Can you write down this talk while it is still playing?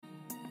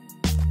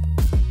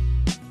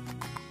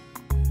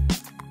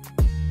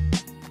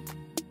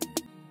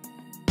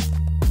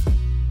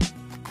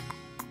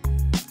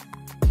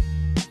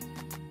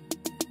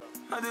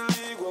Welcome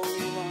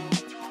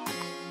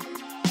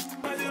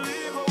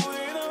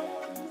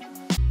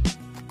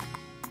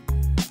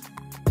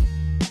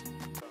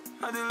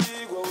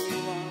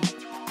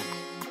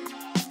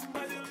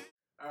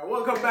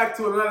back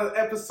to another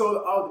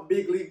episode of the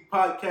Big League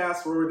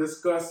Podcast, where we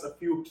discuss a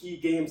few key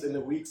games in the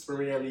week's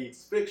Premier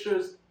League's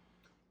fixtures.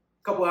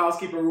 Couple of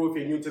housekeeping rules: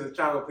 if you're new to the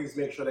channel, please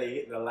make sure that you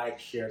hit the like,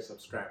 share,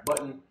 subscribe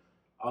button.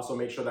 Also,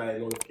 make sure that the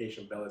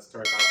notification bell is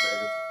turned on for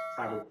every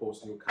time we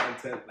post new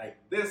content like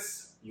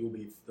this. You'll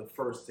be the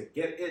first to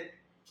get it.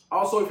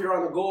 Also, if you're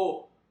on the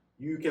go,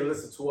 you can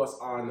listen to us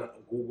on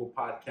Google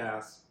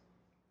Podcasts,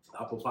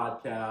 Apple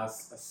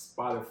Podcasts,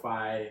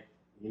 Spotify.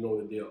 You know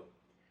the deal.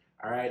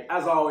 All right.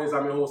 As always,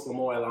 I'm your host,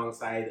 Lamo,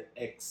 alongside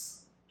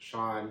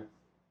Sean,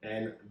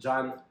 and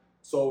John.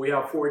 So we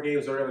have 4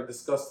 games we're going to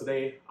discuss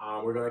today.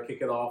 We're going to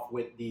kick it off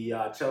with the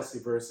Chelsea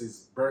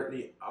versus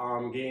Burnley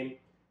game.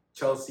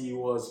 Chelsea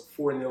was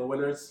 4-0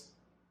 winners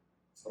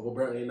over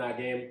Burnley in that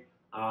game.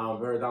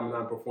 Very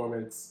dominant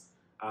performance.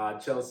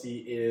 Chelsea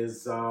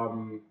is,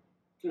 still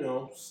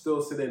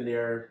sitting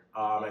there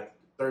at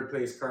 3rd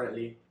place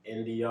currently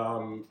in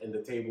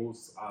the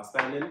tables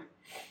standing.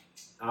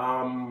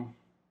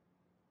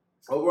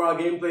 Overall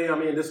gameplay, I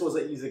mean, this was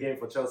an easy game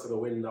for Chelsea to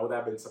win. I would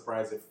have been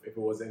surprised if it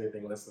was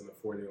anything less than a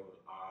 4-0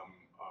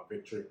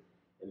 victory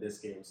in this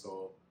game.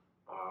 So,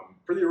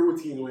 pretty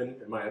routine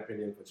win, in my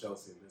opinion, for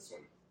Chelsea in this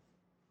one.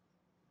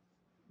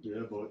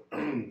 Yeah, but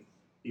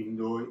even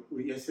though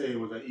we say it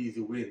was an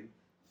easy win,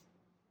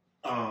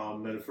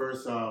 the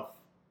first half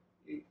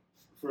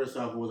was a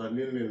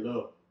 0-0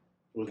 though.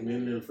 It was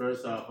 0-0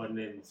 first half, and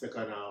then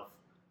second half.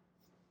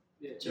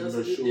 Yeah,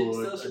 Chelsea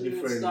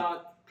didn't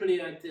start playing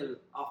until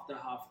after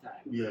half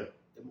time. Yeah.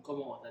 Them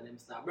come out and them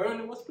start.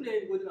 Burnley was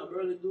playing good enough.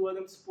 Burnley do what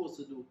them supposed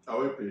to do.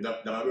 How we play?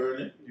 That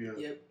Burnley? Yeah.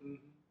 Yep.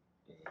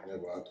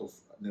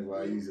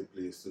 Never an easy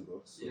place to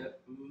go. So. Yeah.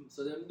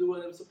 So them do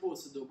what them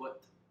supposed to do,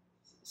 but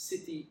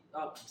Chelsea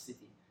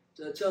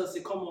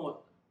come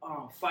out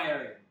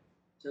firing.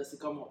 Chelsea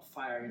come out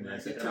firing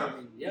and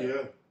determined. Yep.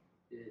 Yeah.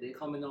 They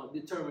coming out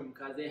determined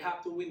because they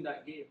have to win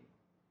that game.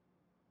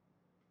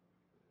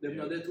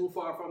 They're too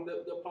far from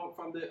the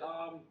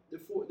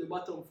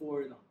bottom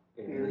 4 now.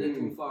 Mm-hmm. They're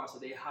too far, so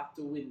they have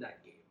to win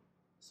that game.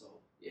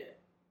 So yeah,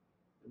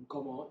 them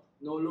come out.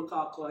 No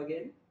Lukaku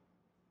again.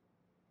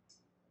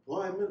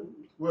 Why?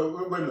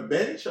 When the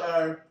bench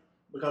or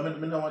because I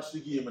don't watch the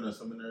game and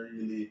so I don't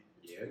really.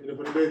 Yeah. You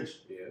put the bench.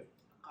 Yeah.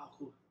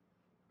 Lukaku.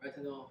 Right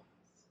now,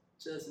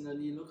 Chelsea no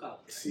need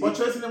Lukaku. But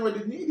Chelsea never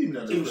did need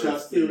him. Team shot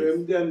still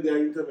them there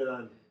Inter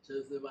Milan.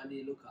 Chelsea never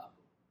need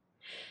Lukaku.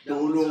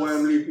 Don't know why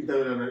I'm leaving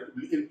Inter Milan.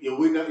 You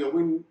win the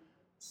league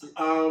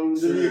and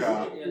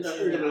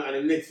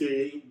the next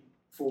year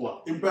for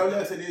what? In probably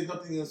I said there's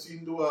nothing else you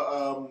can do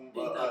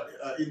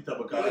Inter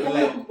because I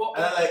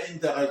like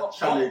Inter a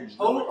challenge.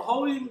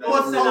 How him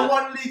But say that?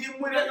 one league him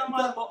win.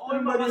 But how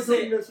him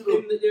say there's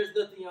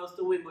nothing else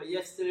to win, but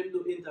yesterday him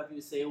do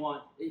interview say he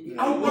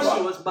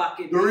was back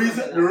in.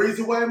 The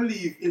reason why I'm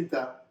leave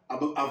Inter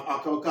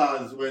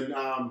because when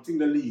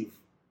Tingler leave,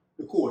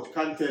 the coach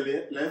can't tell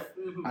it left,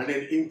 and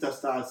then Inter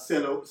starts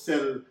sell them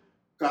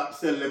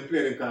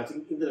players cards.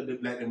 Inter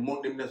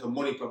there's a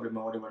money problem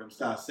or whatever. Them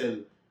start sell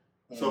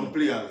some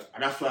players,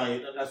 and that's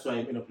why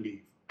I'm in a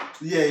leave.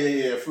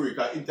 Yeah, free.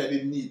 Because Inter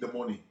didn't need the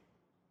money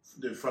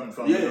from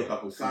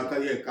Lukaku. Because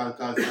they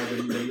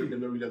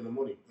don't really have the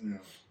money. Yeah.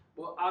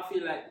 But I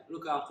feel like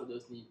Lukaku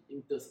does need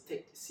him to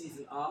take the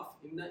season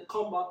off. Him not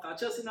come back.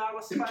 Chelsea now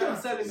was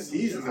sell him.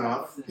 Season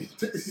off.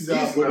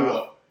 Season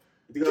off.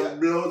 You got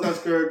blows and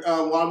skirt.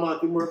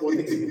 Walmart him work on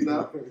the season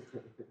off.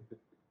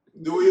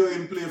 The way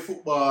him play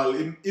football,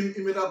 him in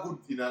a good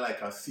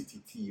like a City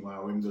team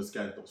or him just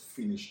kind of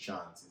finish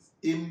chances.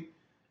 Him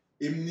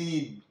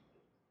need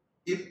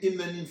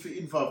to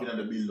involve in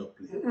the build-up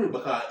play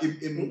because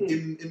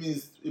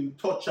him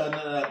touch and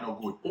that no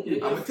good.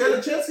 I'm tell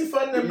the Chelsea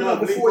fan them now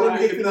before them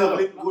get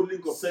good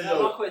link up. So I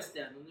have a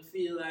question. Do you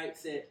feel like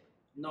say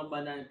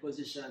number 9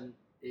 position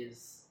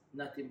is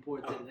not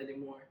important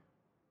anymore?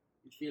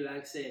 You feel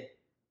like say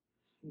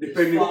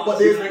depending, but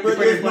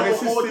there's no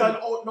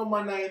out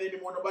number 9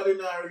 anymore. Nobody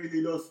now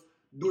really does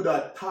do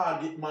that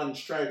target man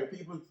striker.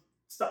 People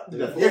stop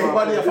that.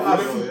 Everybody have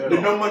the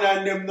number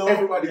 9 them now.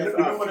 Everybody the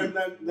number 9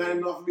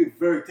 them have to be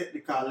very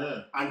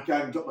technical and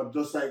can drop back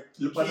just like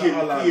Kane.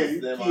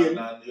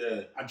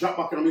 I drop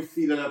back on the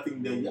midfield and I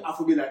think then you have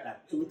to be like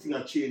that. Everything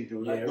has changed.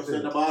 Like just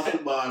in the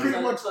basketball. Pretty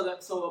much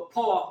so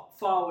power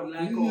forward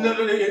like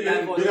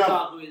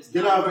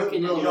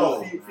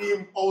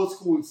film old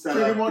school style.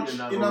 Pretty much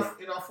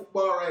in a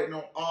football right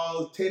now,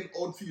 all 10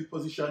 outfield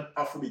positions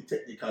have to be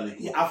technically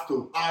good. You have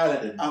to. All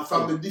of them. And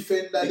from the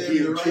defender,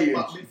 the right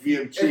back,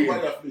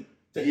 everybody have to be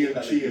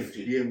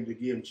The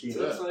game changed.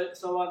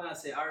 So when I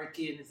say Harry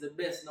Kane is the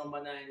best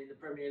number 9 in the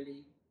Premier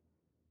League.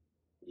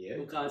 Yeah.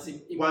 Because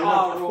why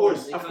not? Of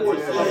course. Game.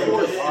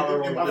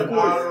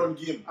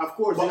 Of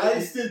course. But I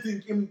still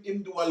think him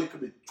do a little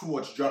bit too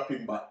much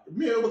dropping back.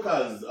 Maybe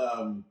because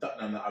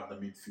Tottenham have the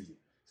midfield.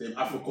 So him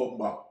have to come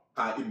back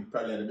Him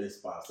probably the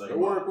best pass. Like, It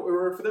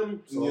worked for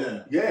them. So.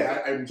 Yeah.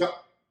 Yeah, I'm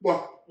drop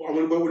back. I'm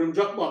going to go with him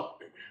drop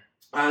back.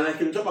 And like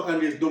him drop back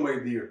and there's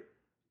nobody there.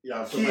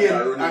 Yeah,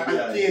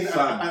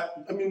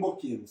 I mean,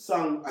 what Kane?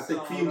 Sang, I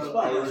take Field's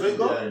spot. So you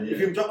go, if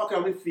him drop back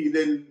on midfield,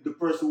 then the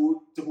person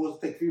who supposed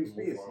to take Field's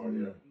space.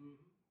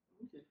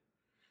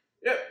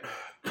 Yeah.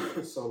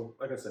 So,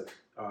 like I said,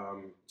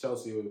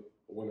 Chelsea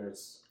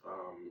winners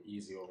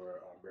easy over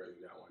Burnley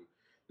in that one.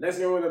 Next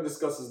game we're going to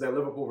discuss is the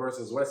Liverpool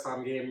versus West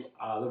Ham game.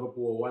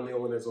 Liverpool 1-0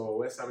 winners over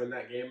West Ham in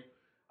that game.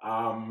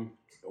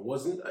 It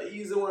wasn't an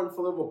easy one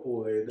for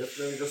Liverpool. They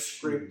definitely just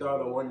scraped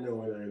out a 1-0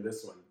 winner in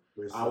this one.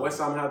 West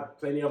Ham had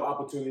plenty of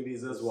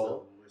opportunities as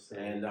well,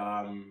 and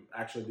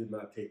actually did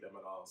not take them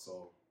at all.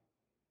 So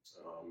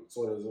it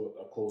was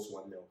a close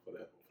 1-0 for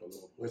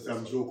Liverpool. West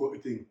Ham joke out the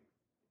thing.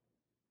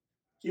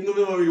 You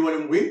don't really want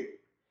them win,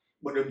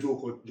 but them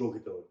joke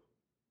it out.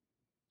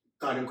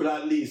 Because them could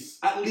at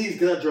least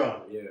get a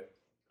draw. Yeah.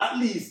 At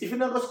least, if you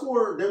never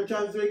score, them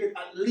chances to get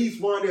at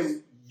least one of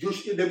them.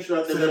 Them should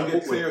have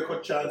get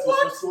clear-cut chances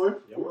to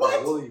score. Yeah,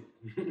 what?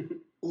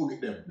 Who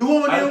get them? The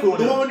one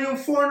with them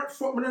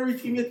four when I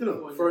reach him yet, you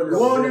know. The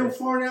one with them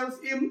 4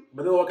 nails him.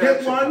 But then what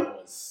get kind one,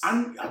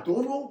 and I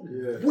don't know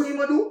what him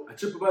do. A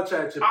chip about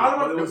chip. All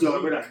of them,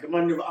 the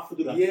man never have to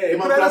do that. Yeah, the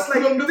man that's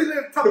like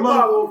the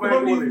man over the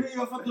never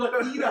have to do that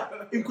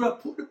either. He could have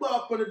put the ball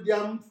up on the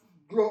damn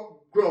ground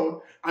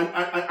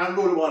and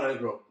roll the ball on the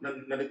ground. Not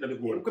the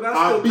goal. Could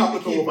I still top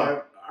it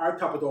over? I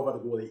top it over the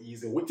goal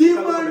easy. Team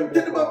man,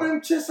 take the ball on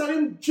him chest and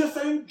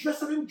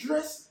him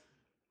dress.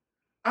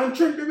 And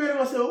Trent the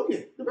man say, oh yeah,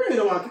 the man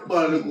don't want to kick the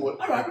ball in the goal.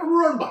 Alright, I'm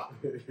run back.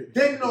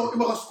 Then now, he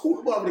must scoop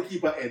the ball on the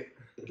keeper head.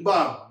 The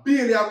ball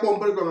barely a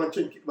bump on the ground and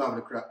Trent kick the ball on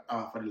the crack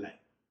for the line.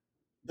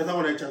 That's how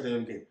I chance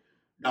them game.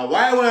 Now,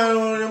 why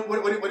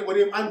when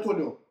him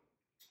Antonio,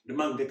 the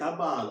man get a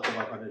ball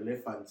over on the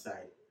left hand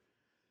side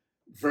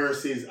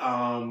versus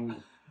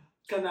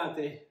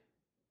Kanate.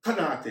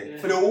 Yeah.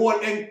 For the whole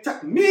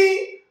entire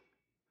me,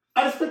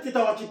 I expect it to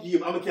watch the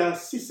game and I can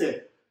see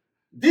say,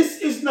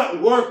 this is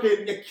not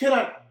working. You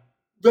cannot.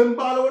 When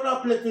ball will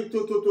not play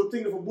to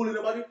think for bullying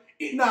nobody,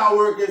 it now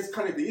work against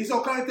Kanate. It's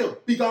all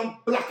Kanate big and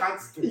black and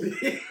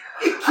stiff. It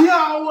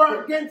can't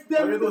work against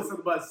them.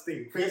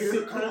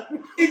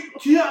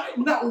 It can't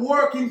not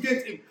work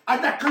against him.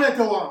 And that Kanate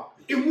one.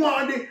 He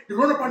wanted to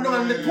run up and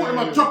down and they put him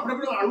and drop him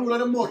and roll on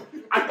the mud.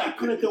 And that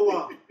Kanate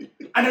one.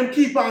 And then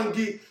keep on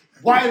give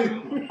while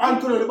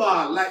Antonio the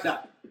ball like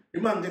that. The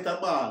man get a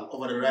ball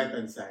over the right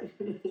hand side,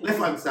 left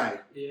hand side,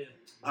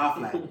 half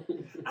line,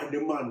 and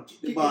the man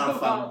kick the ball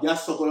from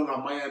Yasso along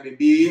on Miami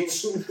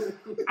Beach,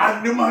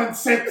 and the man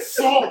said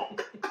so,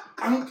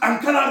 and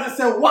Canada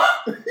said what?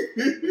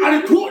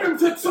 And he told him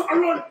said so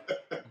around.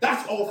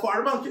 That's how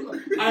far man kick.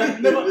 I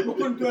never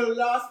couldn't do a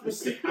last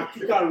mistake and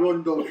kick a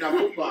run down in a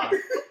football.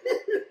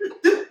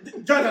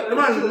 Jordan, the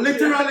man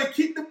literally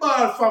kicked the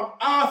ball from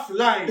half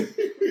line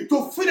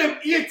to fit them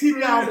 18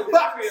 yard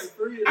back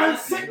and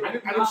set,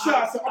 and I'm sure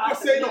I said, I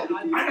say no,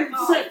 and it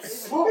set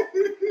so,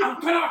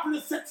 and cut off the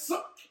set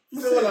so.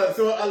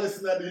 So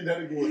Alisson had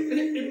the goal.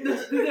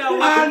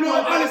 I know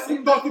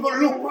Alisson don't even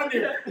look on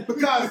him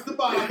because the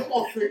ball had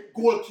off the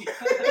goal kick.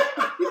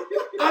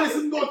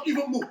 Alisson don't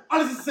even move.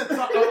 Alisson said, I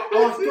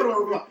was going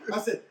over. I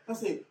said,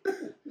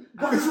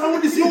 what is wrong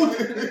with this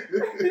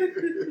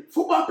youth?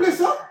 Football player,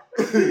 sir?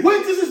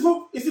 When is this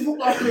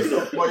football player,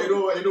 sir? But you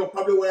know,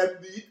 probably why I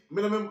did. I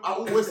remember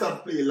how West Ham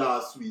played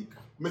last week.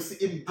 I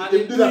see him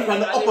do that on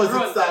the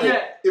opposite side.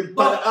 Him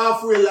on the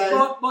halfway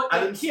line. But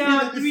and you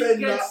can't do it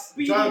against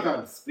speed.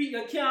 Dragons.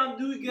 You can't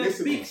do it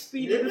against big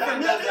speed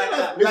defenders like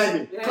that.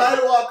 Like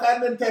Kyle Walker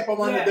and them type of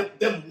man,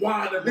 them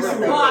want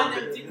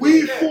to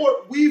We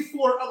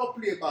four are going to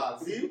play ball.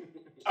 See?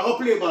 I'm going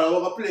to play ball. I'm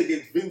going to play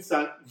against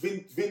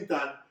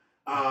Vintan.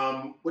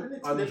 What did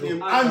they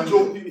name?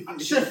 Andrew,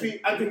 Sheffield,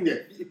 I think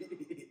that.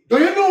 Do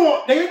you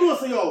know,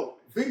 say, yo,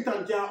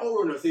 Vintan can't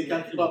outrun us, so he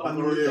can keep up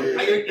and run down.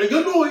 You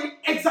know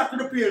exactly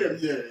the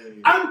period.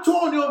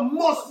 Antonio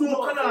must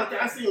know Kanate.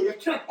 I say, yo, you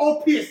cannot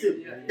outpace him.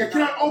 You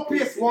cannot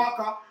outpace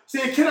Walker,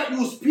 so you cannot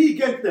use P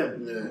against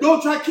them.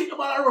 Don't try to kick the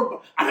ball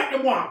around. I let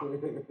them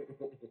one.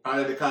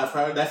 And the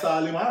card, that's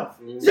all him have.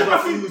 You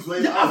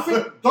have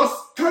to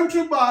just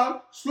country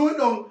ball, slow it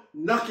down,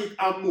 knock it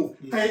and move.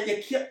 You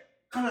can't.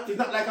 It's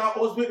not like I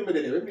was waiting with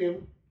it. With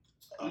him.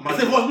 I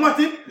said, was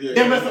Matip?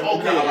 Then I said,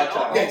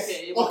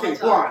 okay,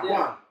 go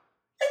on.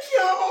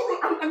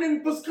 And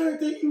then just kind of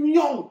take him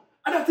young.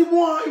 And that him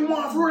want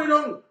to run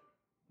down.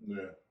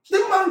 The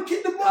man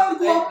kick the ball,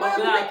 go up.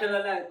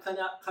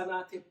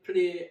 Kanate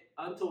play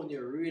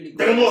Antonio really good.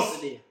 They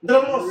must.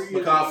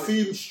 Because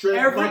field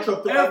strength match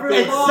up to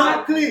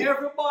exactly.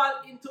 Every ball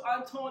into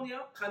Antonio,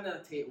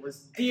 Kanate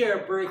was there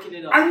breaking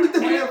it up. And with the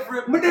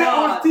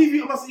on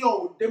TV, I must say,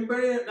 yo, them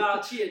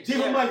change.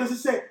 David Michael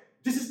say,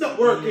 this is not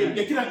working.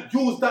 You cannot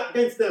use that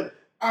against them.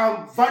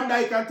 Van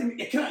Dijk and Timmy,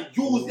 they can't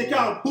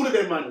bully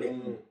them,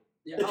 man.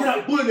 They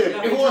cannot bully them.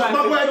 If it was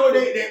Maguire,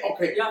 they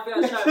okay. You have to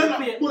try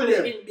to play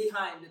in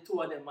behind the two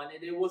of them, and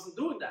they wasn't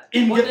doing that.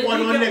 Him get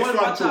one next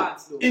one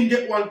too. Him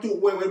get one too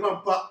where man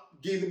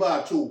give the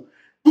ball through.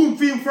 Boom,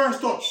 for him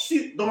first touch.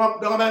 Shit,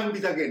 don't man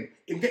beat again.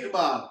 Him get the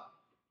ball.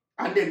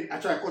 And then I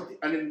try cut it,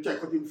 and then try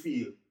cut him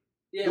field.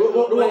 Yeah, The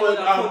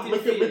one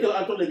make Michael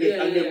Anthony get,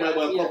 and then my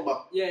ball come back.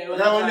 Yeah,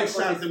 That one next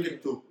chance them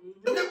get two.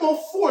 They get about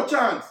 4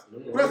 chances.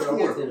 Press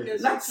score.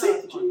 That's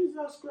it.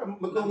 Jesus Christ. I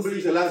can't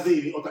believe the last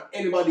day out of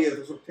anybody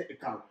else was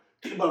technical.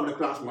 Kick the ball with the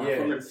crossbar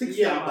from the 6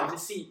 yard back. We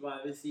see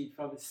it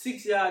from the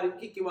 6 yard,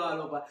 he kick the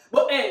ball over.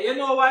 But hey, you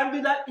know why I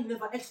do that? He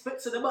never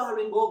expects the ball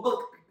when go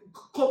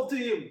come to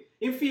him.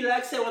 He feel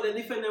like say when the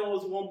defender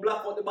was one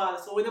block out the ball.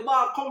 So when the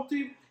ball come to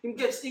him, he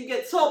gets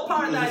so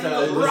paranoid, he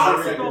just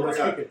rocks it over.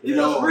 He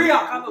just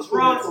react and just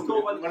rocks it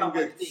over the top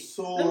of the thing.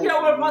 Let me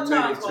get one more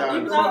chance, man.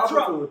 Even that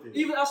drop,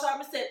 even that's why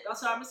I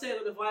said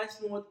on the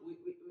voice note, we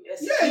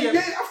escaped.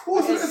 Yeah, of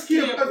course we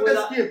escaped.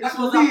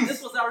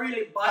 This was a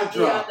really bad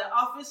day at the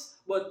office,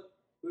 but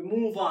we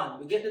move on.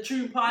 We get the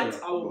 3 points,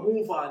 and we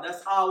move on.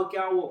 That's how we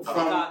can work. You're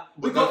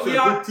going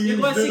to see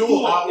teams like this,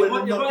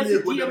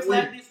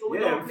 we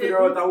don't play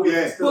good.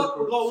 But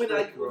we're going to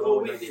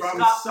win this.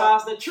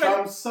 Because the trend.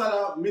 From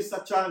Salah,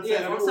 Mr. Chance, we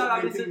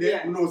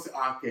know it's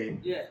arcade.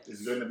 Yeah.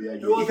 It's going to be a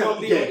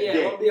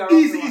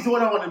Easy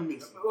one I want to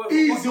miss.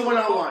 Easy one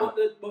I want.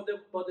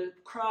 But the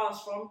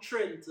cross from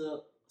Trent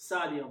to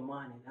Sadio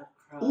Mane, that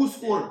cross. Who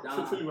scored?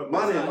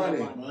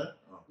 Mane.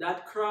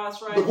 That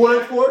cross right there. The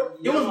goal scored?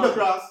 It Yeah, wasn't the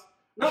cross.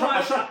 No,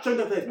 a shot. No,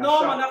 man,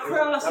 that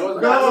cross. That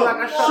was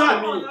like a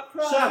shot to me.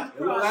 Shot.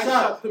 It was like a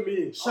shot to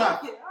me.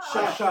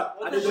 Shot.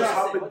 And it just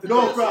happened to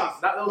No me. cross.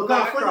 That was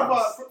Because like a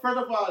cross. first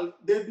of all,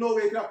 there's no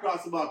way you can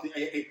cross about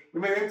it.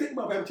 Remember, I'm taking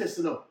my chest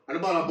now, and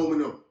the ball are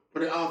bombing up.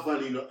 But the half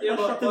volley, you know. Yeah,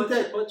 but Trent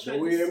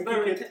is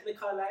very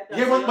technical like that.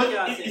 Yeah, but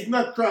it's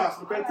not cross.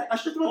 I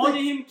shot him.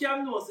 Only him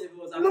can know if it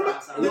was a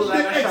cross.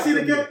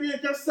 You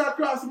can start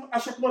crossing. I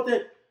shot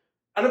him.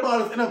 And the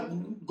ball is enough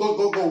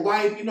go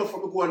wide enough for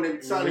me to go and then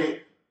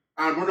Sané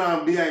and run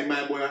on behind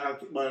my boy and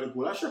kick ball in the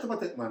goal. I shot him a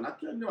take, man. I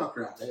can't never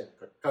cross.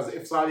 Because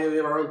if Sadio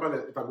never run on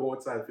it, if I go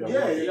outside for you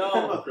can't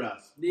never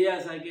cross.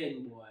 There's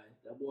again, boy.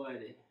 The boy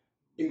there.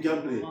 Him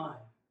can play.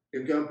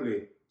 Him can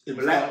play. I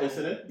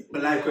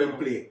like him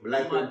play.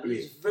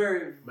 He's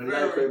very play.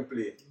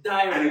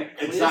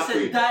 direct. Exactly.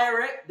 When you say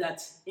direct,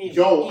 that's him.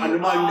 Yo, and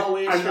they're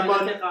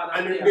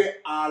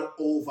all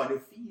over the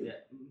field. Yeah.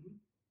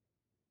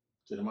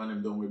 So the man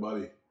them done with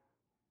Bobby.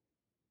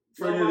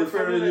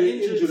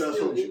 Fairly injured or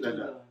something like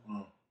that.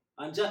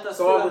 And Jota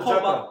still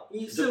come back.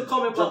 He's still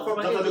coming back from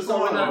an injury. So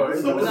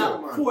we're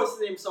not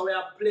forcing him, so we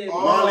are playing.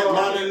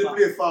 Marlon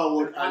play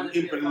forward and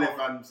him on the left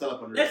and Salah on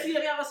the right. Next year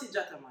we have to see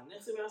Jota, man.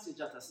 Next year we have to see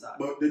Jota start.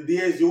 But the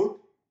DS youth,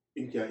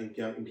 him can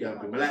play. I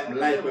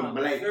like him.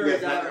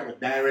 Players like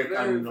direct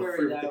and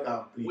free to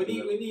come. We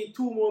need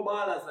 2 more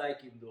ballers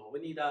like him though. We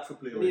need a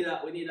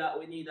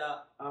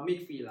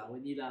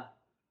midfielder.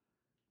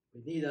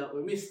 We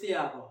miss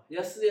Thiago.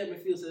 Yesterday, I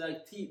feel so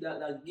like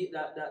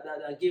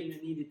that game we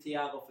needed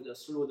Thiago for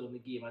just slow down the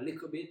game a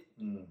little bit.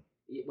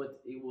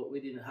 But we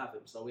didn't have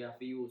him, so we have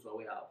to use what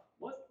we have.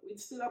 But we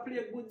still play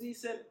a good,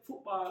 decent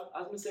football,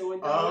 as we say.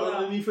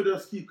 The need for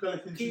us keep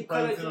collecting 3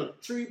 points.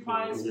 3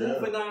 points,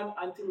 moving on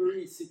until we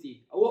reach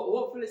City.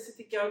 Hopefully,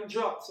 City can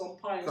drop some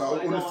points.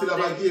 Because we still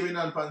have a game in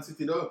hand for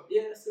City, though.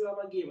 Yeah, still have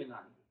a game in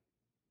hand.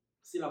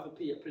 Still have to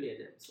play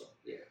them, so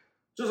yeah.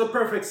 Just a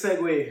perfect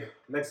segue.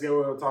 Next game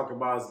we'll talk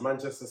about is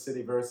Manchester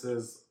City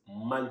versus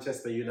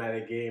Manchester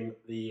United game,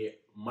 the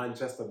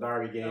Manchester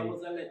Derby game,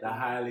 the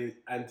highly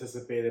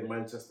anticipated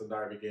Manchester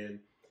Derby game.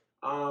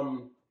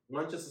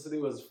 Manchester City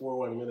was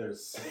 4-1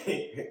 winners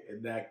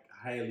in that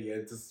highly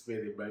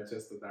anticipated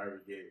Manchester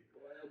Derby game.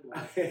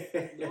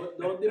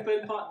 Don't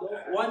depend on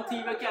one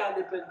team. You can't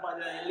depend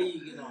on the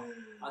league, you know.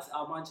 As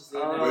Manchester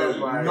United.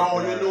 You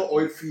know how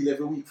it feel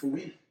every week for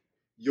week.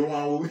 You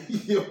want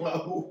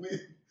to win.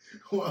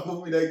 Who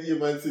win that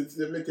game and since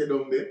they make it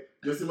down there,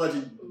 just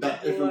imagine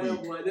that every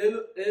week.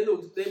 They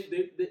look,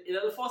 in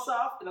the first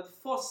half, the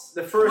first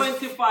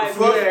 25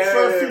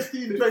 minutes,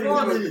 15,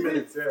 20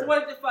 minutes.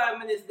 25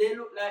 minutes, they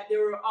look like they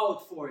were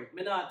out for it.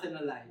 I'm not telling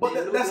a lie.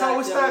 But that's how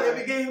we start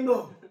every game,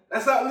 though.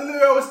 That's literally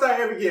how we start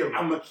every game.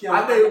 I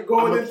think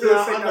going into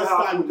the second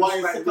half,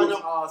 why second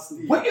half.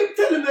 What you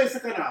telling me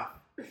second half?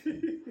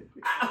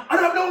 I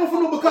don't know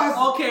because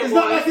it's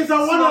not like it's a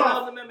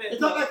one-off.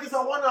 It's not like it's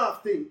a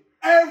one-off thing.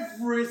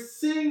 Every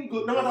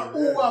single, no matter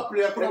who I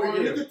play, I could have a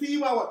little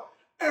team or what.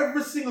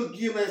 Every single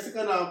game in the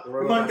second half,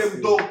 man,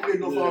 them don't play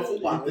no for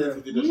football. Me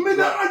don't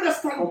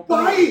understand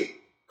why.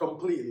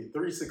 Completely,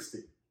 360.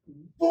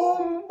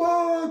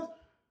 Bombard.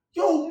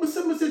 Yo,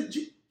 Mr.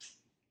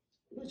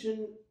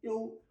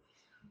 Yo,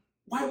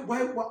 why,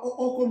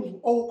 how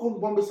come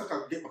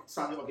Wan-Bissaka get back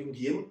started again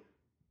game?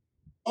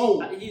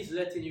 Oh, he's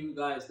letting you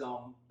guys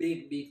down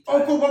big time.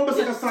 Oh, come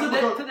Wan-Bissaka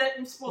start. Today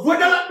I'm supposed what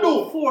that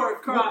do? 4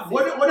 crosses.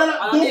 What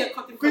that do?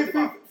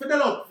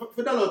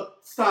 Fidel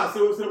start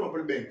so them up on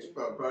the bench.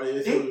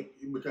 Probably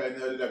because he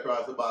did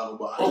across the ball.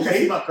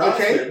 Okay.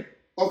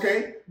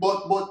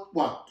 But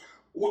what?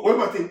 What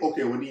do I think?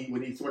 Okay, we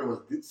need someone who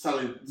was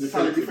solid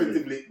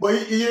defensively.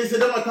 But you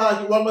said them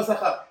attack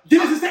Wan-Bissaka.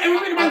 This is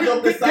everybody man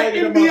get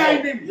him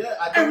behind him. Yeah,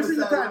 I every don't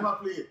single time. time.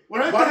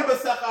 When I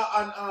Wan-Bissaka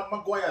and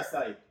Maguire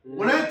side.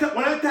 When I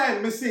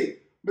time, me see,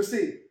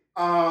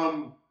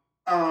 them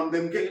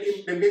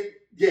get,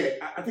 yeah,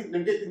 I think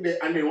them get in there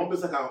and then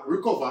Wan-Bissaka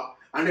recover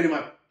and then he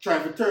might try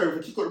to turn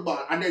to kick out the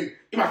ball and then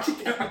he might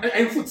kick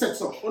and foot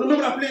sets up. Remember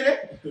that play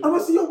there? I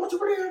was see, yo, watch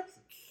over there.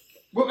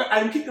 But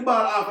I kick the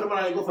ball off and the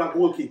man go for a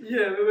goal kick. Yeah,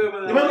 remember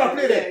that. Remember that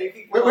play there?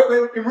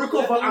 Where he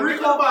recover and kick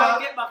the ball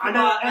get back and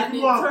the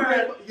ball then and turn.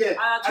 turn. Yeah,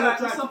 And I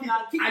try to something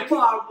and kick the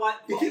ball, but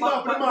he kick the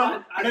ball for the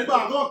man and then the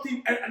ball go up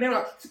team and then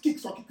I kick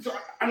so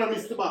and I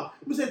miss the ball.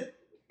 I said,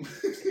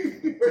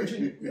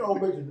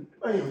 Benjamin,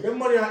 them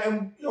money are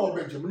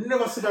Benjamin. We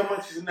never see that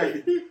Manchester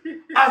United.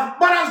 As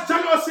bad as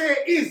John say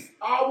is,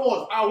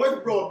 I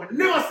went broad, but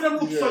never see them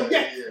look so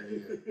yet. Yeah.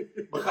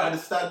 Because the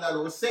standard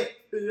was set.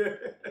 Yeah.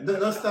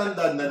 The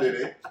standard now,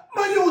 there.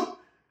 Man, you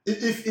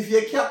If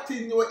you're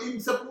captain, you were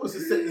supposed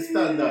to set the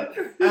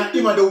standard. And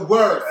him are the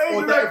worst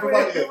out of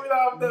everybody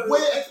else.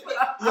 Where expect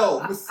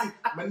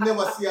I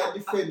never see a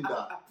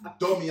defender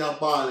dummy and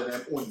ball in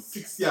them own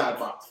 6 yard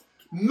back.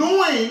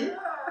 Knowing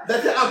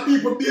that you have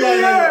people behind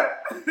you.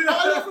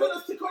 All of them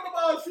stick on the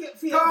ball for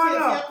your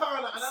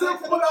corner. And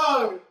Simple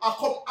dog. I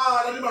come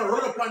hard and they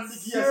run up and dig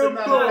yes.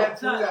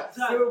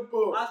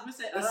 Simple. As we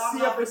said, The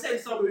I say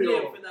some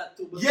blame for that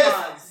too.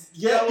 Yes,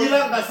 yeah,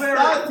 Ilanga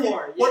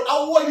started, but I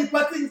want the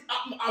things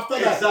happen after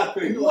that.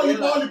 Exactly. What things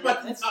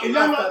happen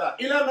after that.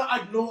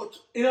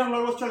 Ilanga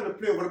was trying to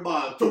play over the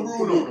ball to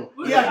Bruno.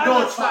 We He had no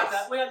understand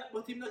choice. that.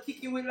 But him not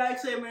kicking with like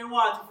say when he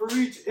want to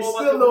reach It's over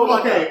still the low. ball.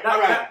 Okay,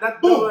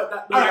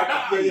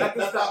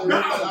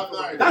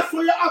 That's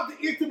why you have the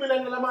 80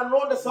 million man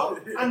round us up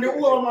and the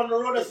overman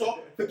round us up.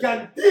 You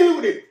can deal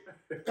with it.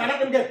 Can let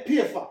them get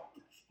paid for.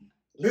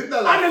 And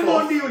them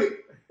don't deal with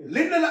it.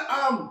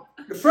 Lindelof,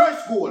 the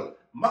first goal,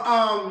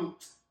 I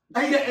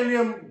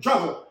didn't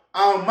travel.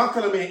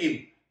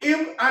 McCallum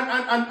him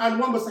and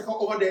Wan-Bissaka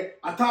over there,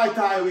 a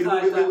tie with my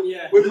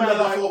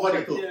life over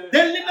there too. Yeah.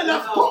 Then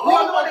Lindelof go all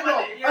over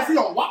there. Yeah. I say,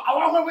 yo, I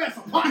want to wear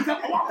some pants. I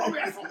want to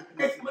wear some.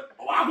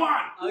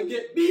 I'll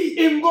get beat.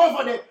 Him go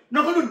over there,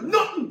 not gonna do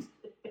nothing.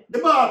 The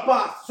ball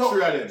pass. So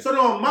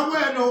now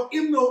Maguire now,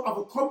 him now have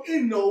to come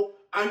in now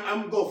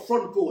and go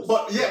front post.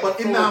 But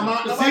in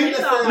watch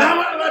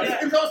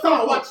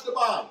the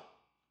ball.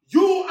 I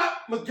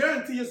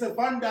guarantee you, say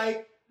Van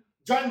Dijk,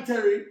 John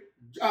Terry,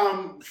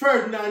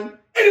 Ferdinand,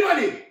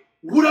 anybody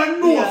would have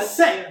known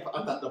set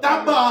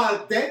that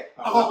ball there.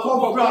 I go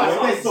come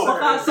across this.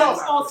 Because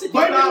that's all City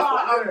But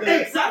ball.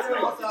 exactly.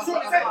 So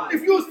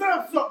if you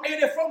stand up in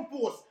the front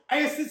post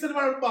and you sit to the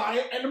man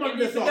by and the man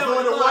gets up,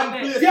 So the one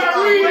place. yeah,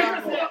 really.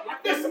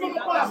 This is going to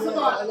pass the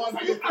ball.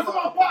 So you have to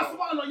pass the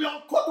ball, you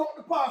cut out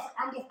the pass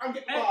and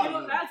get the And you know,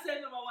 ball. that's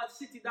saying about what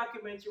City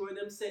documentary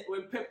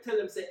when Pep tell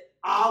them say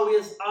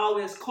always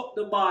cut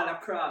the ball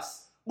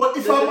across. But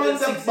if a man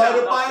that's by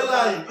the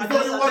byline, it's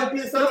only one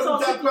place that you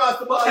can cross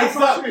the ball.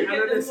 Exactly.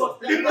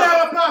 Exactly. If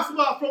never pass the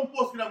ball from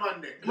post to the man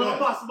there. You never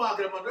pass the ball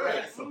to the man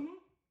there.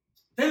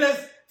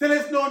 Tell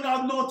us no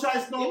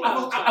choice, no. I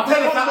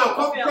tell you, I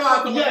come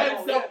cross the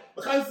ball.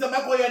 Because the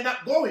Maguire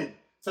not going.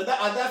 So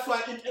that's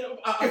why if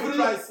you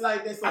try to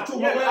slide this up. I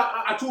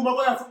told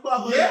Maguire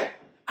football. Yeah.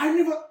 I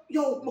never,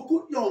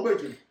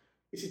 Virgin.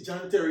 You see,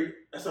 John Terry,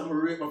 that's how I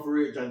rate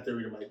John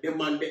Terry. The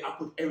man, I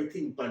put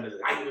everything on the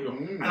line,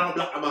 and I'll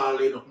block the ball,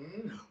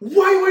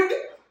 Why would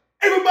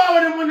every ball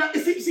with them,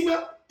 you see me?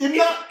 In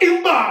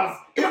bars.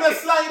 If not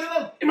sliding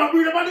up. If I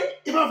bring the money,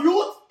 if I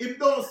youth, If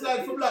don't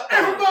slide from black.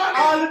 everybody.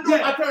 All the do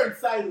I turn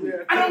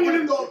sideways. I don't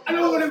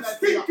want them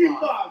stinking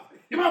bars.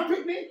 If I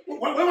pick me,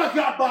 where my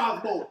got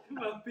bars go?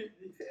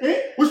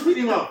 Who's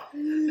picking up?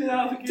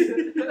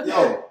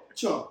 Yo,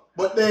 sure.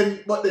 But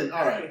then, all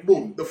right,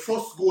 boom. The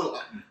first goal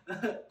happened.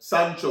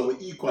 Sancho will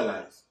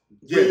equalize.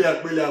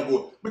 Brilliant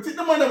goal. But the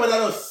man that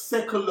was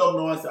second long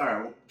now and say, all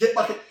right, get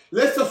back.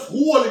 Let's just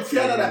hold it for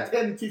another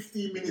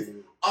 10-15 minutes.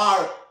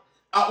 Or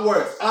at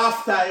worst,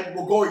 half time,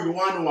 we're going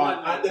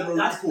 1-1 and then we'll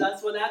recoup.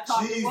 That's what they're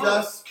talking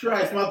about. Jesus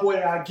Christ,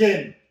 Maguire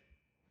again.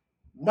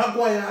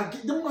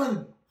 The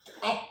man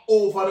up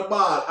over the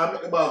ball and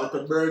make the ball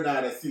to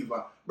Bernardo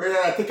Silva.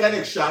 Bernardo take a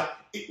next shot.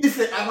 I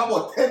have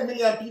about 10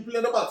 million people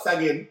in the box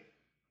again.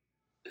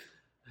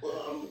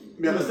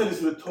 Me understand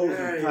this with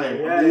 1,000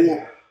 times.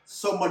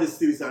 Somebody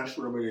steal this and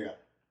show them there.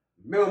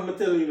 I'm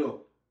telling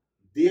you,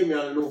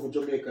 Damian Lowe for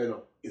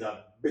Jamaica, is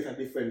a better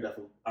defender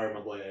from Harry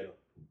Maguire.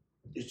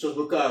 It's just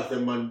because the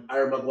man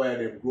Harry Maguire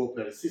them grew up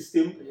in the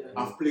system.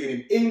 I've played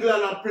in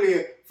England and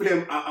play for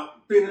them.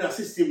 Playing in a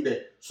system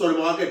there, so they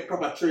will get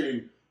proper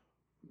training.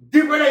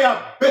 The brother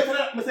are better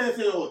than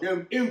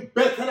them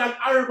better than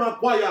Harry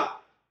Maguire.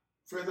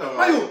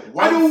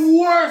 Are the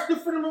worst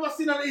defender I've ever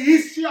seen in the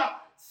history of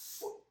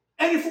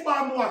any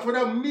football watch,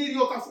 whether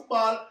mediocre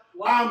football,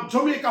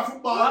 Jamaica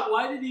football.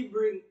 Why did he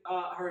bring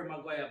Harry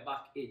Maguire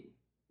back in?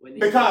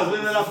 Because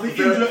Lindelof the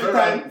injured at the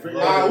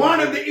time.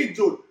 One of the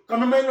injured. Come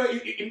remember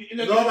in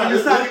the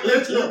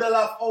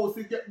Lindelof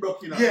also get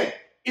broken. Yeah.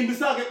 In the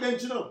start get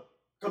bench, you know.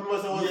 Come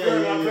on, so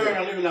Yeah,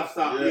 very level of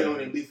start playing on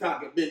him. They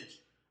start get bench.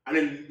 And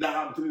then that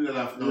happened to the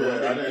left now.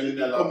 Yeah, and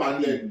then come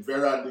and then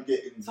Verratti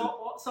get into.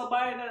 So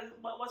Bailly,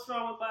 what's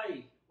wrong with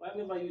Bailly? Why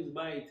never use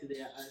Bailly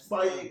today?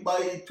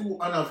 Bailly too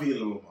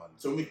unavailable, man.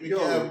 So we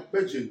can't,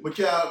 benching.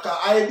 cause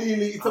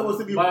ideally it's supposed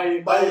to be Bailly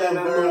and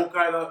in Verratti. no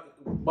kind of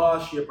ball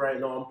shape right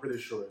now, I'm pretty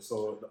sure.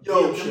 So the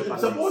Yo, game shape it's at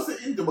supposed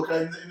least. to into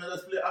because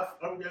let's play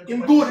African.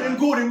 Him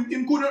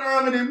good and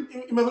arm him.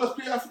 Him just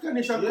play African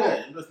Nation Cup.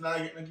 Yeah, him just not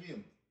getting the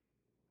game.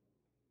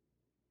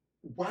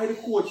 Why the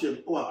coach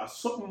him? Well,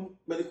 something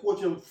but the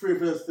coach him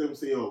favors them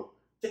say, yo,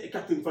 take the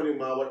captain from him,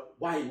 man.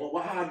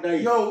 What hard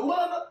day? Yo,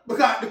 man,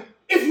 Because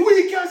if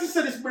we can't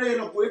see this brain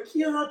up, we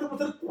can't have them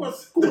to the coach.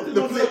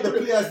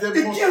 the players them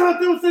You must. can't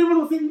have them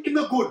say in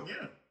the good.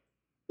 Yeah.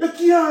 You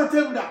can't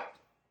tell them that.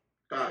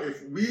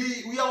 If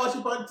we are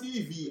watching on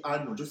TV,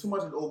 I know, just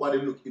imagine how bad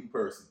they look in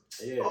person.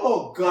 Yeah.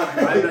 Oh God,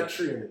 I'm man. not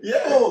training.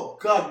 Yeah. Oh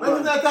God,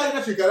 When man. I tell you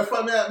that trick, I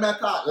find my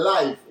car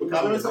live.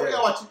 Because when Yeah. we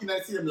are watching and I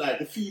see them live,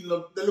 the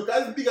feel they look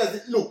as big as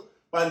it look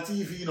on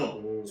TV, you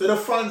know. Mm. So the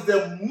fans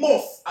they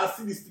must I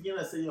see this thing and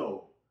I say,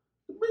 yo,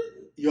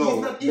 Yo,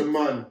 he's not the it.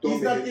 man don't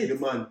He's make not it. The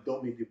it. man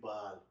don't make the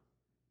ball.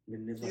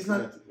 He's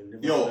not-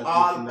 Yo,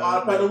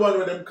 all by the one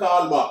with them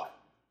call back.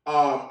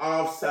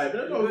 Offside. I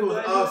don't know if it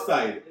was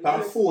offside. From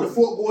The fourth.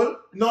 fourth goal.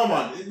 No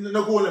man,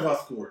 no goal never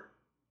scored.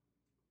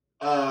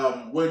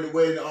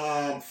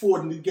 When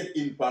Ford did get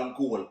in for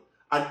goal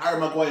and Harry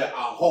Maguire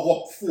hug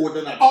up Ford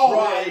and Oh,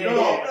 dry yeah, no.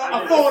 yeah.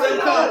 I found them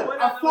call.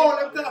 I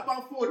found them call upon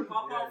Ford.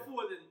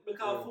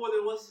 Because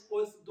Foden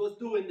was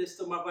doing this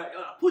to Maguire.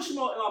 Push him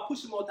out.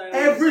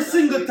 Every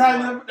single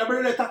time the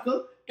brother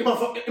tackle, every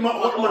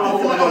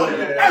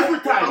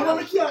time. And what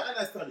we can't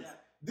understand is,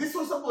 this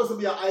was supposed to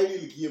be an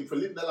ideal game for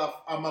Lindelof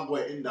and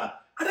Maguire in that.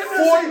 And then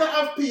Ford not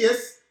have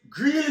pace,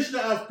 Grealish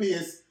not have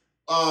pace,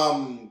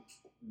 not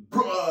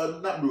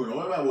Bruno,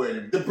 what am I wearing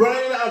him? De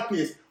Bruyne not have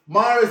pace,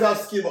 Mahrez have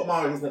skill, but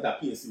Mahrez is not a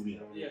pacey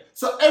winner. Yeah.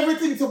 So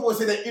everything's supposed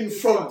to be in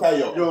front of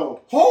you.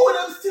 Yo, How would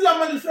them still have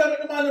managed to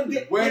make the man them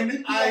get when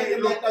get I like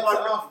look that on,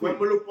 off when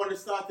we look on the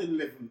starting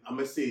 11, I'm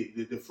gonna say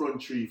the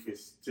front three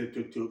face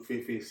to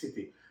face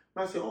City.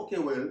 I say, okay,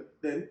 well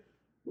then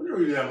we don't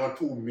really have a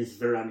two Miss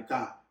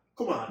Veronica.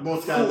 Come on,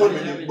 Most Ford-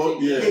 can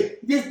but yeah.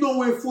 There's no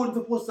way Ford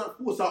supposed to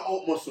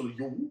outmuscle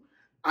you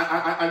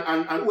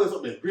and who is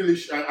up there?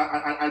 Grealish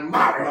and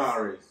Mahrez.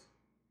 Mahrez.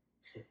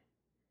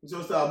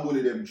 Just start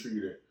bully them three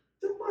there.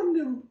 The man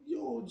them,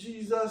 yo,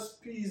 Jesus,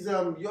 please,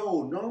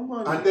 yo, no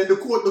man. And then the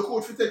coach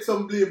will take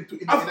some blame to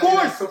him. Of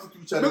course.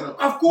 Substitution.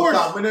 Look, of course.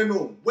 Because when I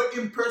know, when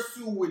him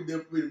pursue with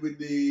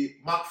the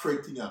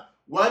McFred thing,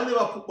 why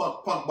never put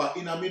back Pogba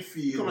in a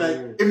midfield? Come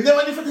on. Him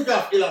never need to take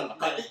off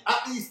Ilanga.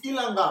 At least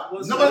Ilanga.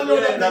 Was Nobody know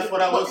that. That's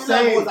what I was But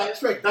saying. Ilanga was a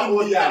threat. That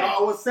was what I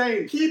was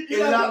saying. Keep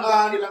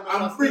Ilanga Ilanga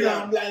and was bring there.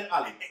 on Blind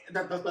Ali.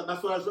 That's what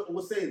I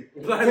was saying.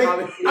 Blind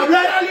Ali. I'm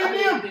Blind Ali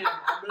name.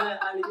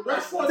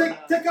 Rashford.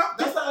 Take up.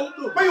 That's all you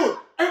do. Mayo,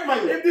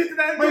 Mayo. He did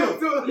that Mayo.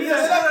 too.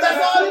 Yeah,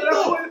 that's all he do.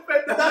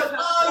 That's That's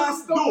all he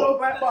do.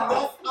 That's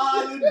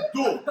all he do.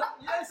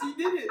 Yes, he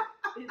did it.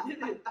 He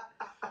did it.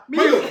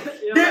 Mayo.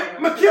 Yeah,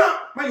 I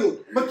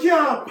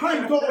can't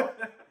pint out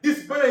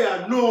this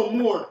player no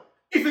more.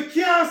 If you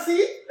can't see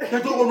it, you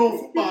don't know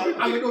football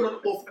and you don't know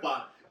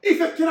football. If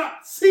you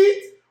cannot see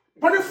it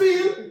on the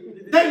field,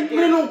 then you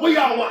don't know where you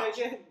are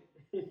watching.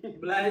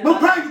 Blind. But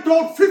pint it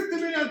out 50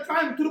 million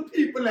times to the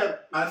people them.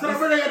 And So this-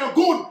 the player are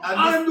good. and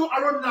And do I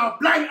run now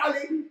blind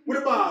alley with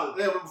the ball.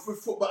 Yeah, but for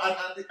football, and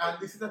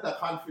this is not a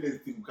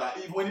confidence thing, because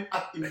even when he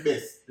at his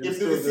best, Them if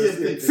do the still same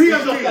thing, See it's him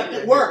just thing. that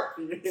it work.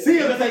 See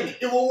you thing.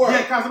 It will work.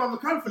 Yeah, because I'm the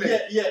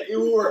confidence. Yeah, it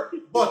will work.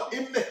 But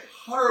him make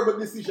horrible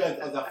decisions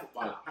as a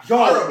footballer. Yo,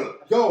 Horrible.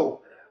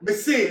 yo, me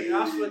see.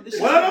 Rashford, this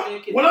What I should know,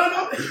 make it what I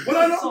know, so what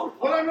I know, far.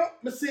 what I know,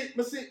 me see.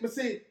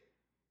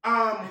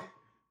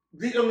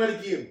 The young of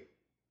the game.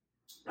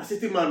 I see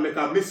the man make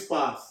a miss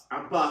pass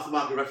and pass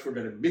back to Rashford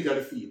and big of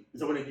the field. Is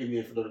someone give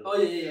me for the Oh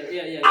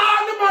yeah.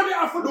 all the man they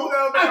have to do a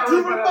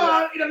dribble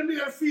ball in the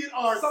middle of the field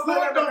or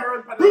slow it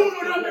down.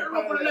 Bruno don't let it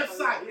run on the left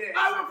side.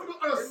 I want to do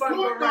a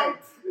slow it down.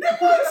 The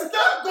man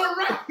start go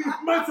right.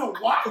 Man say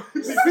what?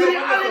 See the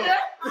alley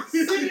there?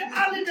 See the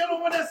alley there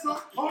over there, so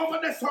over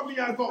there, so me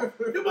and go.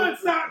 The man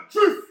start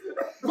drift.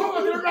 Go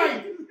over to the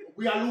right.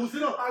 We are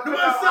losing up. The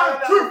man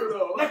start drift.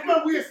 Like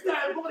man waste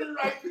time. Go over to the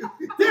right.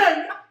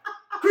 Then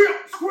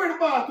square the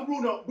ball to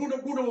Bruno. Bruno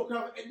will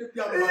come in the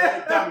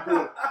damn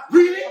goal.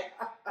 Really?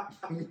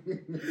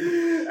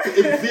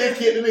 If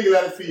vacate the middle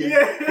of the field,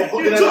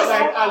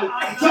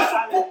 Just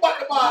put back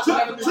the ball.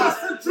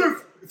 Just a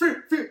drift.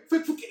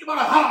 Fit to keep him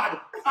hard.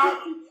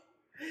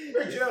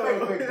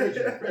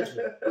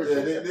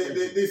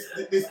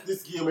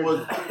 This game was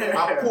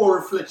a poor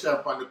reflection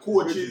upon the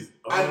coaches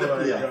and the Oh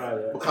my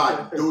players.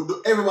 God,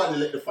 Because everybody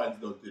let the fans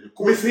down. The Me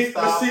coaches, see,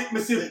 staff, me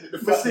see, the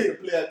players,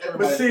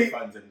 everybody let the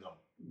fans down.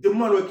 the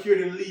man who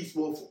carry the least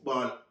more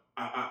football,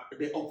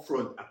 they up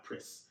front at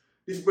press.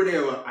 This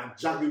brother a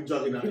jogging in the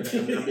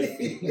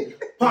midfield.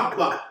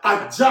 Papa,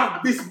 a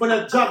jog, this man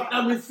a jog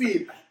in the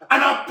midfield.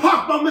 And I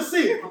pop on my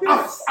seat.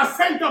 A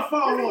centre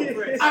forward.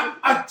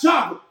 A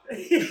jab.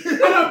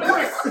 And a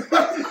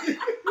press.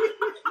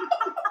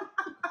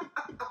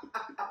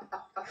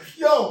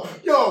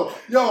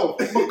 Yo,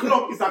 my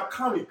club is a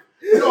comic.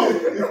 Yo,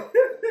 you know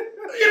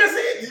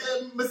see it?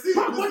 Yeah, me see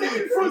Pop on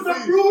the front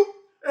of room.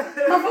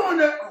 My phone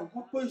there. Oh,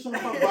 what position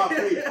Pop back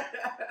play?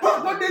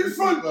 Pop on the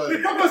front.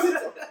 Papa sit.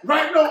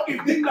 Right now,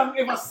 if Ding Dong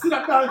ever sit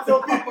up down and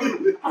tell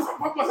people, I saw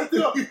Papa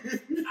sit up.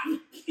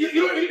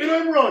 You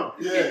know him run?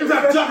 Yeah. It's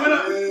a jump and a...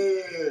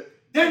 Yeah.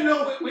 Then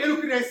now, when you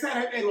look at the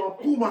side, they go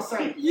Puma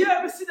side.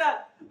 Yeah, we see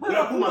that. We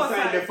have Puma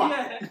side there, fuck.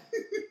 Yeah.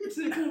 You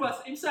see the Puma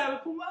inside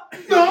with Puma?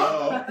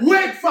 No,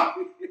 wait, fuck.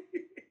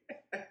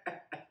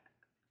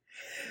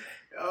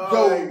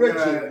 Yo,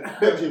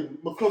 Reggie,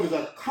 my club is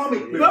a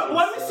comic. But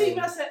when we see me,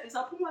 I said, it's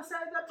a Puma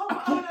side that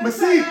Puma. I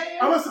see,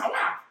 I was like,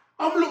 wow.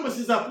 I'm looking at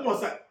this Puma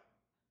side.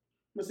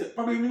 I said,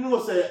 probably you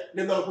know, say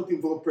they're not put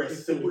him for a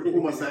press and put the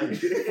Puma side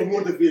for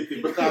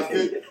motivating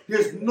because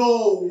there's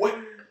no way.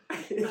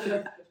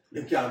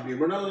 They can't be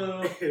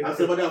Ronaldo. I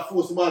said, but they are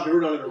forced to mark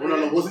Ronaldo.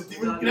 Ronaldo wasn't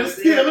even in the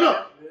stadium, you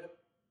know?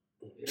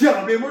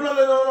 Can't be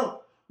Ronaldo.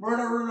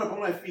 Ronaldo on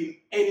my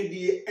feet any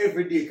day,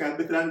 every day, can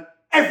better than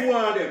every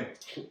one of them.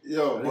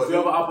 Yo, But but you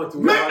have an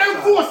opportunity. Make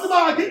them force the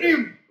ball, get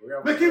him.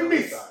 Make him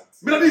miss.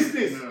 Me not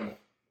business.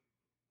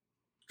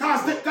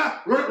 Cause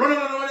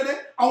Ronaldo there,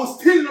 I was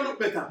still not look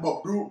better.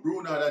 But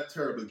Bruno had a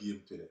terrible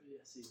game today.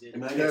 Yes, he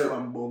did.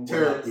 Terrible. You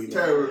Terrible. want me to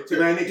tell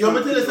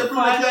you that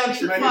Bruno can't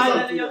shoot?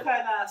 Finally, you're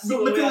kind of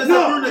No, but tell us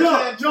No.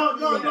 that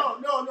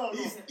Bruno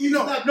can't. He's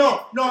not.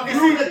 No. You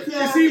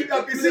see,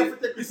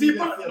 You see,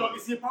 problem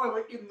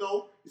with him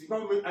now. You see,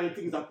 problem with, and the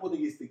things are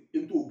Portuguese thing.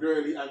 Him too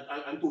girly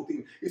and two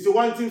things. You see,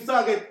 once him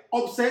start get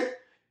upset,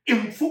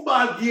 in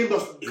football game, he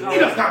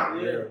just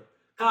gone. Yeah.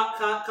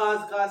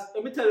 Cause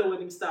let me tell you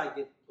when him start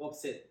get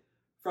upset.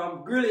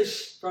 From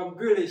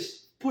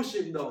Grealish, push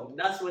him down.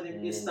 That's when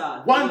he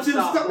start. Once him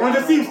start, when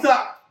the team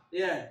start,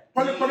 yeah.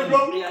 put the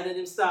ground, Yeah, then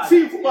him start.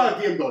 see football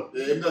game done.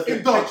 him just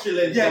Him done.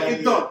 excellent. Yeah,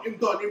 him done.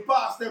 Him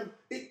pass them.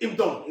 Him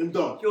done.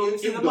 Yo,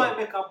 see the Him man done.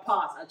 make a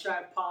pass. I try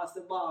to pass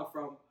the ball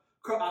from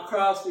a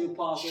crossfield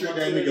pass. Straight over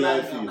down to the the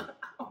line line. field.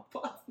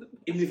 Pass the-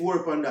 Him need to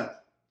work on that.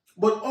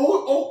 But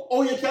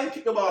oh, you can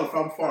kick the ball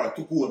from far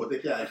to goal, but they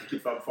can't kick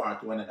it from far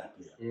to another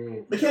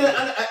player. Because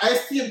I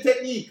see him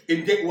technique.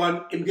 Him get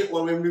one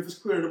when we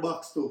square the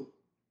box too.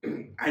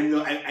 I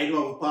know how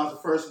to pass the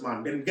first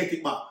man, then get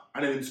it back,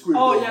 and then square it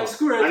Oh over. yeah,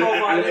 screw it And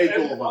over. it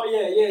over. Oh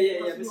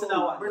yeah. Miss that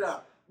one.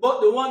 Brother. But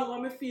the one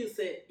when me feel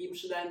say him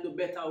should do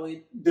better with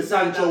The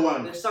Sancho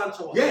one. The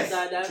Sancho one. Yes.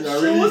 That Should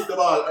I release the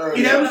ball early?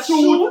 He them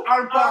shoot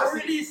and pass or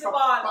it. release the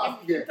Pass ball.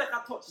 it, yeah. Him take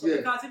a touch. So Yeah.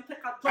 because him take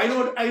a touch. I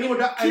know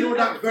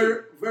that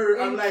very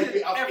Him unlikely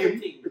kill of him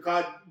everything.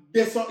 because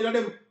there's some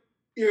them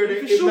here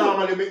If they you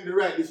normally make the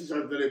right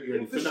decision for them here.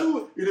 If you So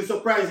shoot. that you're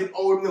surprising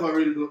how him never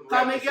really do the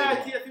Can right me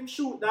guarantee decision. if him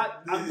shoot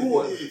that a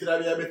goal. It would have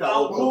been a better A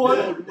outcome. goal.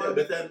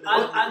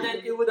 Yeah, And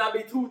then it would have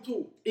been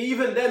 2-2.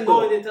 Even then,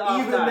 Going though, into half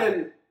even time.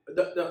 then,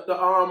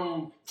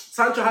 the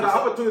Sancho had an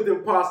opportunity to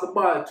pass the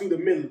ball to the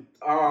middle.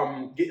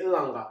 Get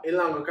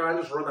Elanga can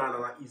just run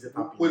on an easy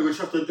tap. When we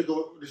shot to take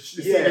over the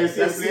Yeah, same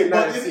that's play. it.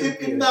 But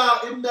But him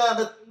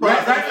now,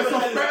 Right,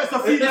 that's a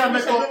female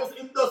make up.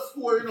 Him does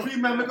score, you know.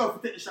 Female make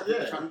up to take the shot.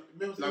 Yeah, shot. him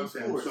Long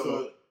score, time, so-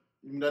 so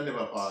him that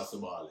never pass the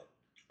ball.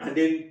 And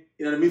then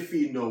in the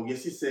midfield now, you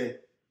see say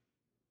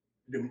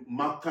the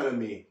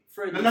McTominay.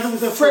 Fred. And that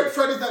was a Fred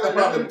is not the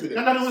problem today.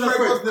 And that was a Fred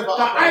Fred. was never a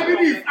I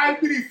problem.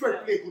 believe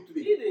Fred played good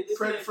today. He did. He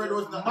Fred played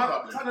was good. not the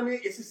problem.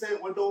 McTominay, you see say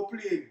when they were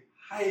playing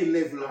high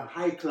level and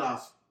high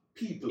class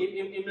people.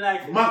 Him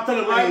like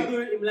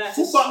McTominay. him like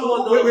Football, slow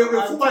down where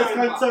and football is turn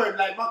back. concerned,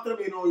 like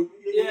McTominay, you know, you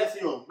Yeah. see,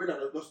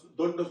 brother,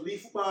 don't just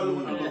leave football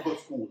alone and Yeah. go to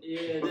school.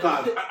 Yeah,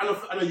 Because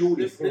I know you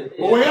this. Yeah.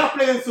 But when you're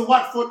playing to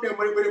Watford, them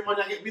when the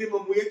money get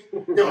minimum wage,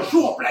 they'll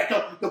show up like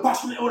the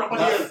passionate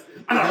everybody else.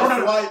 And I That's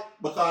run why,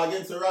 because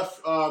against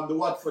the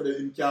Watford,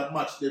 they can't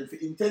match them for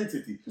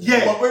intensity.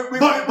 Yeah. But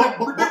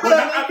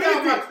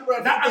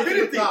that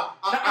ability,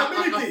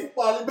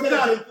 because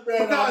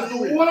the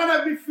whole of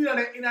them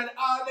midfield in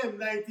all them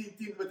 19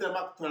 teams with the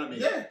McTominay.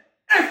 Yeah.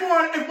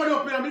 Everybody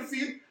up in the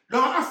midfield.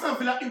 Now Aston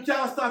Villa, him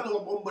can't start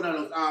over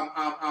Bombonanos.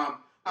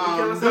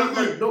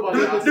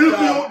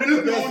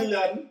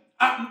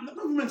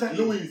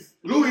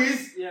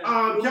 Louis, Yeah.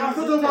 can't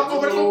start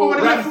over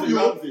the left foot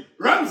you.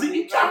 Ramsey,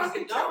 he can't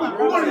That start one,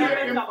 over the Ramsey left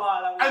make the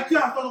ball away. I can't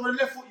start over the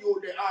left foot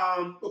you there.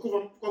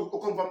 Who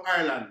come from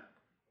Ireland.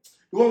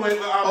 The one where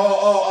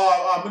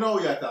I know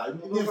you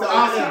are.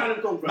 Arsenal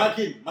come from.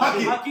 Makin.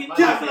 Makin,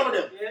 Can't start over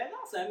them. Yeah,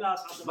 that's him.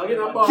 That's Makin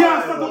a ball.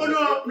 Can't start over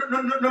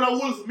no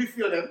Wolves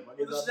midfield them.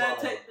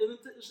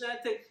 Should I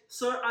take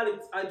Sir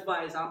Alex's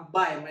advice and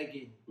buy him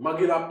again?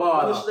 Magina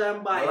ball. Should I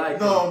buy him? I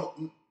like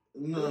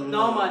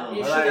No, man,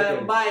 you I like shouldn't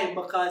him. buy him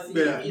because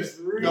Yeah. he's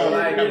really, No,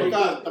 really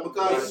good.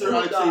 because Sir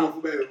Alex say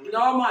you better.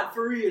 No, man,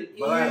 for real.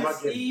 But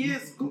He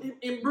is good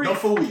in bring. Not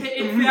for we.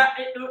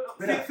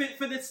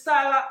 For the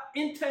style of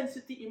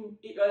intensity,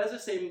 as I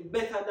say,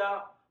 better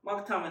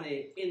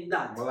McTominay in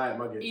that. I like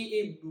Maggie.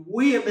 He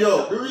way better.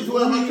 Yo, the reason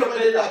why Way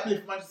McTominay better. play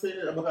for Manchester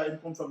United is because he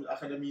come from the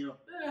academy, you know.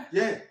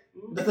 Yeah.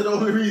 That's the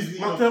only reason, you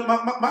know.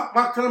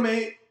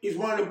 McTominay is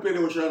one of them players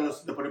who should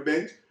step on the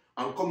bench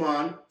and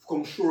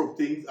come shore up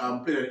things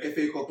and play the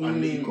FA Cup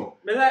and League Cup.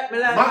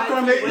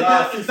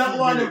 McTominay is that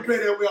one of them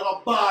players we have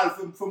a ball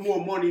for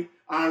more money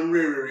and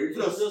rare.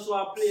 Just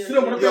one player. Sit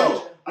up on the Yo.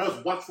 bench and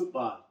just watch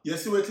football. You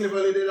see what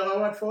Cleverley did at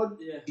Watford?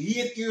 Yeah.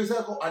 8 years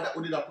ago, and that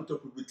would have put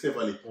up with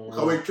Cleverley. Mm-hmm.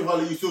 Because when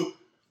Cleverley used to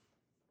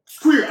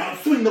square and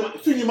swing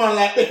him on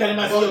like that, and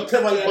man, Cleverley But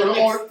and the the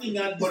whole next thing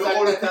and But this the and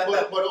whole that thing, and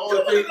that. but the whole thing,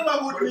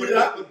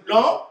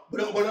 but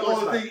the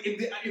whole thing, if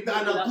they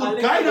had a good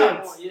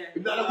guidance,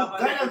 if they had a good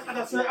guidance, and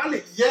that's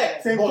Alex.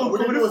 Yeah, Same but thing we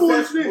with didn't the know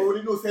foolishness. but we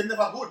didn't know say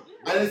never good.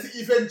 And then see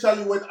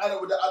eventually when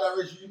with the other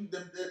regime,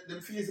 them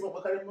face him up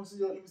because they must see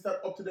him start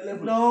up to the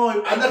level. No,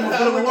 And that's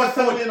how we want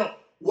someone, you know.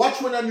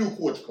 Watch when a new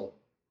coach come.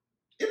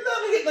 Him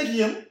not gonna get the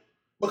game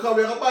because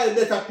we're gonna buy a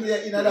better player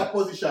in that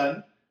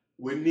position.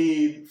 we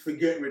need to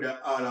get rid of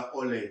all the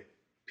Ole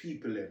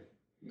people.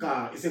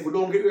 Because if we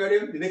don't get rid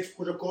of them, the next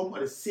coach will come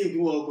and the same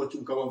thing will go to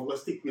because we're going to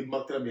stick with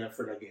McTominay and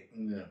Fred again.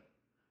 Yeah.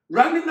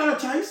 Rangnick not a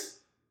choice.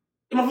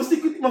 He must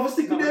stick with them. He must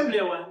play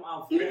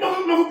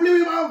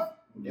with him.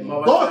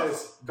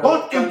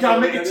 But him can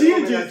make the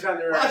changes.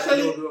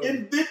 Actually,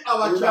 him did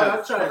have a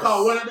chance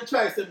because one of the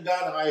choices him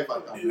gone and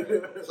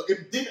Everton. So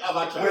him did have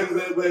a chance.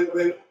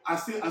 Well, I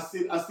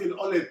still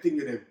Ole thing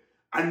in them.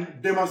 And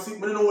they must see, I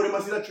don't know what they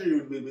must see that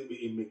tree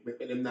make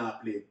them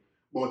not play.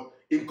 But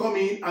him come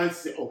in and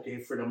say, okay,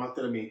 Fred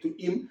McTominay to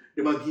him,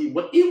 they must give him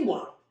what he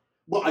want.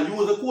 But I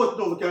use a coach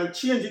now, we can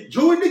change it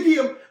during the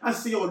game and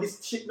see, oh,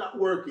 this shit not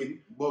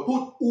working. But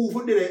Put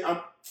over there and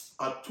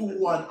a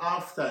 2-1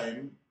 half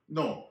time,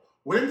 no.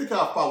 When they take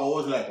off power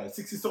was like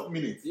 60 something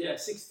minutes. Yeah,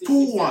 60,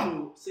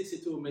 2-1.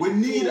 62 minutes. We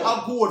need 2-1.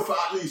 a goal for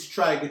at least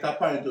try get a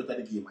point out of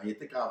the game and you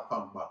take off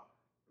Pogba.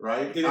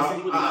 Right? Did they say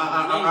put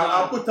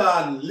I put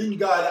on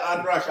Lingard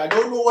and Rush. I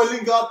don't know what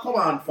Lingard come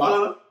on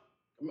for.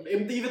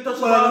 Him even touch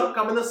the ball,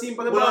 come and see him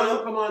for the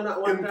ball, come on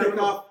that one time.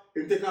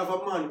 Him take off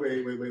a man where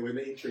they're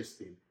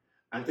interested.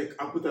 And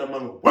put on a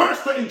man worse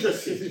for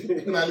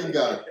interested. Not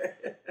Lingard.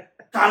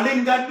 Because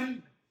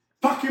Lingard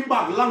pack him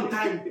back long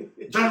time,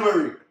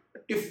 January.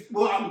 If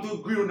what happened to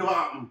Green never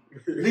happened.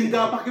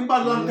 Lingard pack him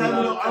back long time, I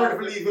already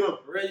believe,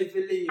 Ready to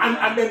leave.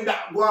 And then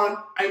that one,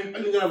 I'm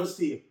Lingard have a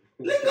stay.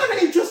 Lingard not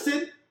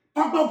interested.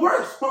 Pogba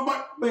worse.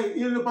 Pogba, man,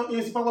 you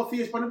see Pogba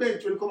face on the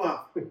bench when he come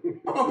out.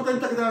 Pogba put him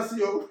tackle and see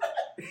you.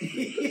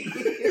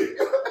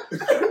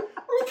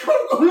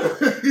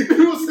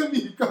 You see me,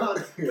 you can't.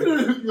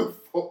 You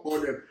fuck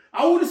on them.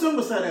 I would have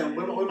beside them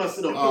when I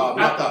sit down.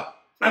 Mata.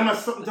 I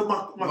must something to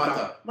Mata.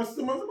 Mata. Must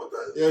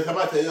Yeah, it's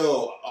about to,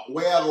 yo,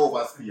 where I go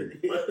over speed.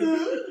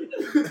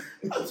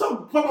 And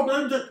so Pogba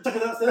put him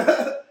tackle and say,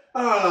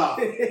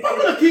 Pogba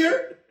look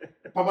here.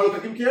 Pogba look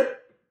at him here.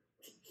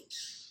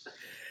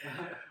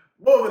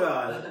 Moving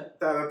on. Time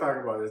to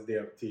talk about this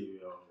damn team,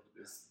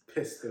 this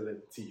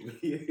pestilent team.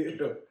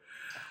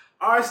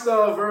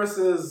 Arsenal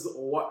versus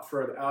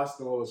Watford.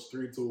 Arsenal was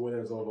 3-2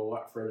 winners over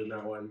Watford in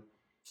that one.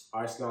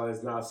 Arsenal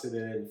is now sitting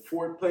in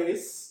 4th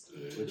place,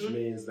 which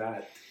means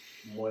that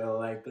more than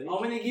likely, How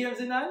many games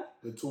in that?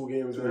 the 2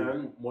 games in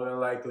hand, more than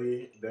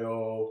likely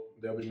they'll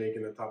be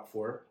making the top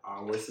 4.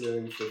 We're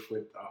sitting in 5th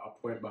with a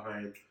point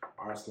behind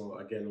Arsenal.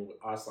 Again, with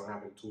Arsenal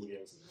having 2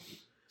 games in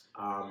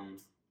hand.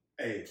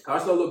 Hey,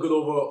 Arsenal look good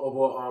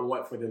over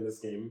Watford in this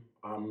game.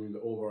 The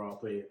overall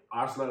play.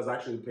 Arsenal is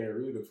actually playing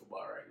really good football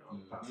right now.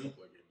 The past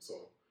couple of games.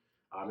 So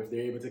if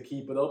they're able to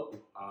keep it up,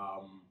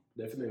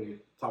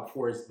 definitely top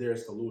 4 is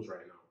theirs to lose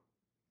right now.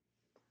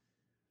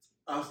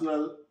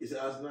 Arsenal only set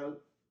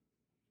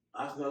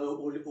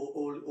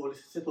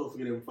up for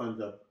them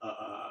fans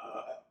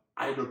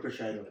high blood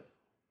pressure. I know.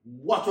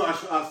 What will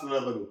Arsenal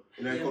ever do?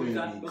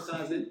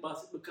 Because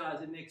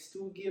the next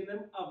 2 games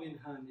them have in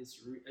hand is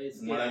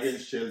One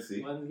against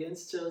Chelsea. One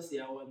against Chelsea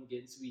and one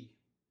against we.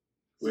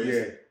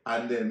 Yeah.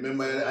 And then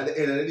remember at the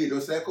end of the day,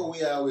 just like how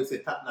we always say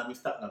Tottenham is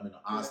Tottenham, you know.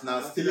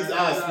 Arsenal still is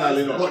Arsenal,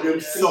 you know. But them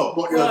still,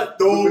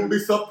 Don't be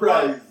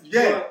surprised.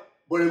 yeah.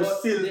 But them But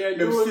still they're have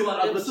doing the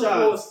what they're chance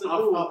supposed to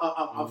do.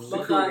 of Because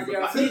security. they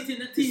are beating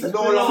the team. It's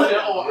no longer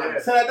yeah. our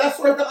hands. So that's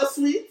why that's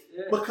sweet.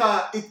 Yeah.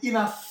 Because it's in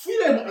a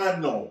film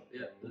and now.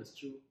 Yeah, that's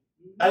true.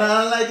 And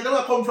I like it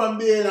never come from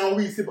there and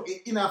we say, but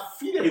it's in a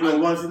film. You know,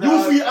 once in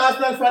you feel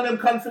Arsenal fan them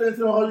confidence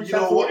in how You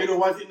know what?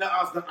 Once in the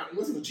Arsenal,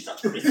 listen,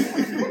 Jesus Christ.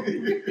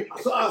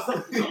 So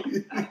Arsenal.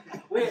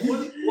 Wait,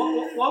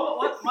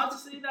 what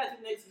Manchester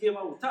United next game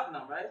are with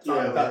Tottenham, right?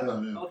 Yeah,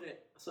 Tottenham, yeah. Okay,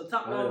 so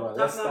Well,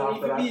 let's Tottenham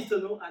start need to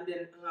beat them, and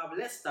then we have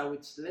Leicester,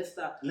 which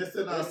Leicester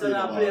Listen,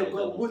 not play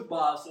good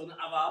ball, so not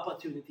have an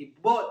opportunity.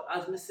 But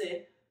as me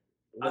say,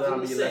 We're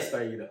not be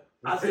Leicester either.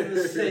 as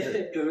me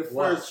say, In the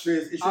first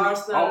phase, it should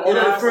Arsenal, in the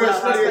Arsenal,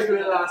 first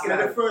Arsenal, in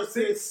the first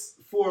phase,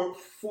 4-2,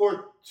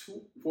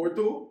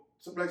 4-2?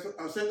 something like that.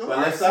 I'm saying, But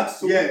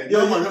Leicester? yeah, Yo,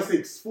 no man, that's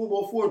 6.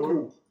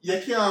 4-2. You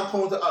can't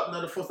count up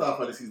now the first half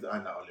of the season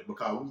and that only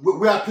because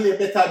we are playing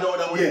better now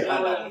than we did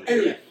and that only.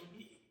 Anyway,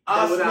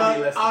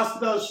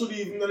 Arsenal should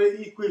even know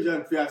the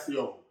equation for us,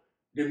 yo.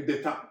 Them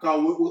the top, because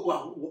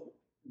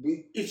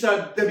it's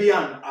a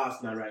beyond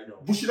Arsenal right now.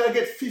 We should have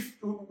get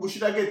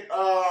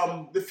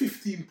the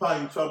 15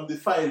 points from the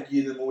 5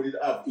 games that we did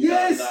have in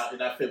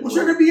February. We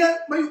should be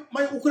at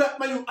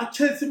my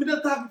Chelsea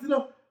middle target, you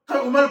know.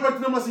 Can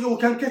we say you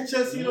can catch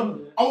Chelsea, you know?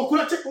 I could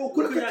have checked, we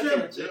could have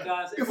catch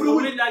them. If we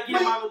win that game,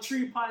 I'm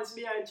 3 points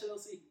behind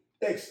Chelsea.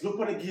 Look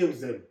at the games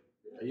then.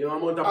 You know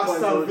amount of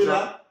points. Aston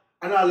Villa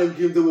and all them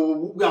games we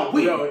are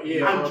win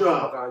and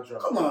draw. Come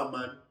Come on,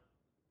 man.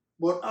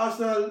 But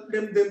Arsenal,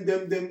 them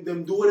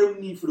do what they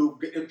need for to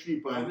get them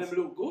 3 points. And them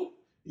look good.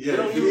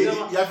 Yeah, you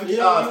have to give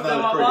Arsenal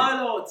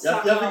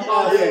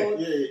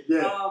credit.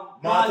 Yeah.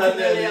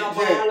 Martinelli,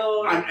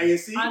 And you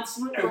see, and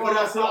Smith everybody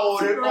has said,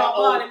 them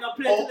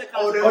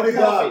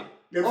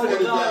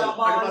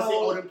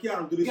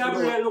can't do this.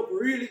 Gabriel look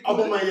really good.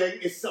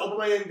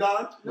 Aubameyang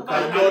gone.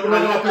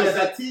 And as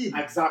a team.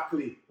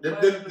 Exactly. They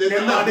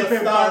not the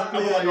star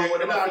player when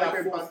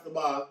they pass the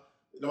ball.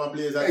 They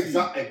play as a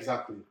team.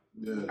 Exactly.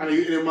 Yeah. And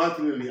you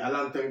Martinelli a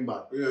long time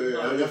back. You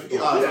have to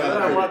give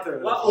Arsenal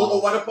credit.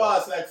 Over the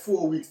past like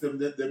 4 weeks, they've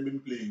been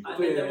playing.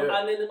 And then them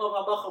have a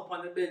backup on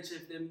the bench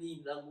if them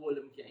need a goal,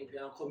 them can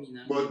come in.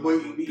 But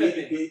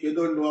you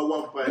don't know at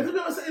one point. You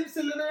never say him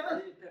still in there. I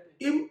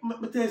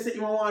tell you, he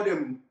want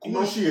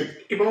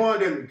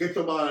them get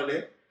the ball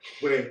there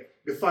where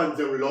the fans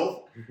them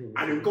love,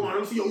 and him come on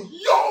and say, yo,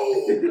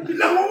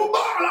 now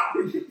ball.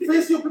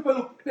 Face your people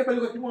look at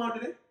him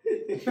want it.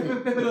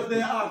 People look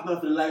there Arsenal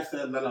for the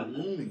lifestyle of the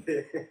land.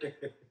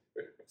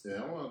 Yeah,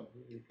 man.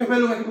 People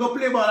look at him go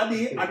play ball a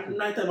day and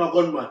night time a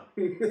gunman.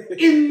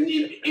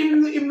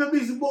 Him the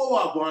busy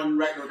boy going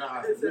right now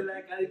the It's Arsenal.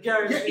 like a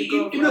guarantee.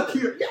 Him not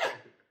care.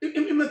 Yeah,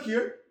 him not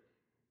care.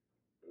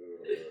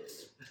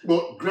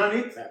 But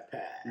Granit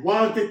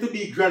wanted to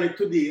be Granit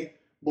today,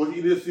 but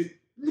it is a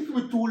little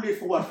bit too late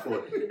for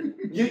Watford.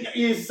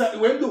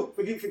 When do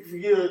forgive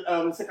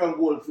second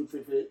goal for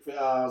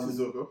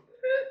Sissoko.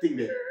 thing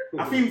there.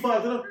 I feel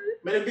fast, you know.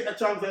 May them get a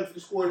chance to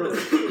score.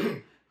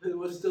 It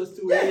was just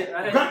too late.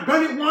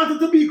 Granit wanted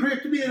to be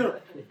great today, you know.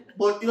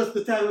 But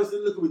the time was a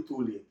little bit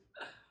too late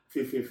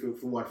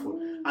for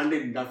Watford. And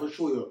then that will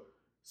show you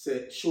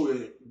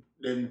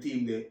them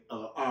team they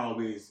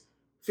always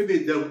feel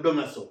them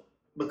done so.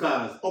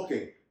 Because,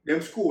 okay,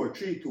 them score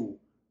 3-2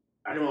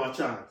 and them have a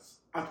chance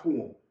at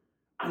home.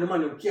 And the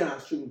man them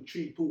can't string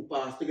 3-2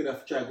 pass together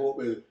to try to go up.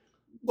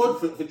 But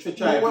for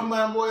try. But when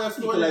my boy has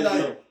scored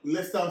like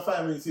less than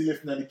 5 minutes he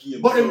left in the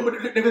game. But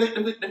they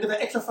get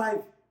the extra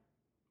 5.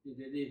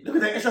 They get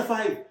the extra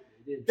 5.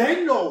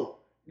 Then now,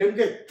 them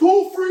get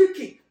 2 free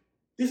kick.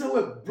 This is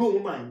what blow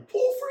my mind. 2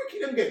 free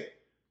kick them get.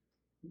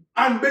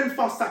 And Ben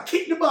Foster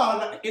kick the ball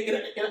take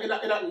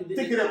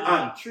it them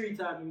hand. 3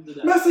 times into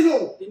that. Messi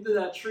yo. Into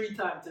that 3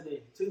 times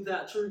today. To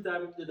that 3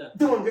 times into that.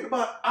 Don't get the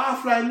ball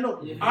half line no.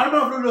 Yeah. I don't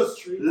know if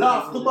they just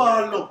laugh the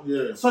ball no.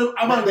 Yeah. So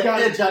a man The can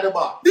edge of the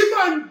back.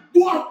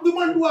 the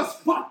man do a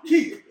spot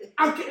kick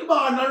and kick the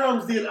ball in the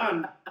Ramsdale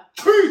hand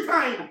 3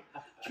 times.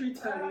 3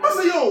 times.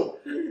 Messi yo.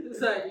 It's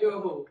like,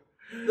 yo.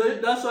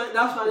 That's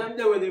why them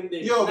there with him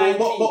there. Yo, but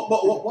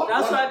what?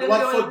 That's why them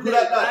Watford good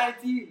there at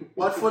that. 19.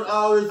 Watford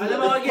always And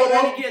them all get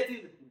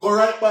relegated. go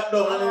right back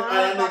down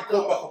and then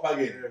come back up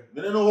again.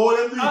 They don't know how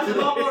them do And it. they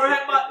go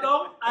right back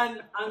down and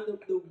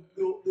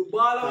the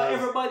ball of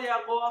everybody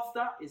I go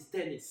after is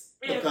tennis.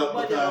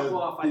 Everybody I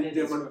go after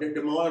tennis.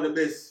 Them are one of the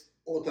best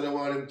out of the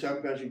one of them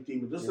championship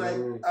teams. Just like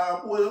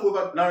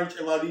over Norwich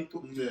everybody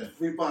took Yeah.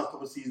 free pass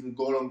couple seasons,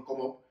 go on,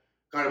 come up,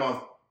 kind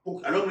of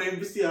I don't blame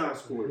this year and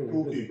score.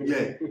 Okay.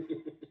 Yeah.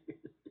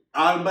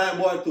 All my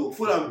boy too,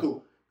 Fulham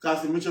too.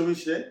 Because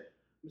Mitrovic there.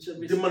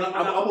 The man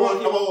about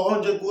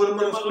 100 goals, the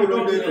man scored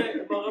on there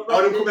too.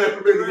 How them come here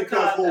to bring the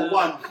class for 1.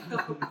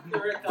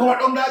 Come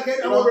on that again.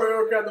 I'm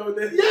over record over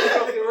there.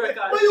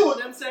 Yeah. But you,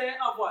 Them say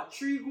have what?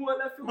 3 goals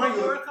left to Man,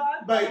 go you- record?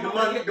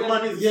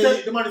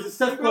 the man is a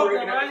self-scorer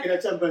in a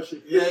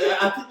championship. Yeah,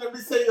 I think let me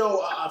say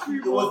I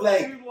think it was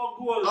like 3 more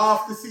goals.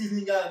 half the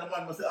season guy and the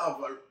man must have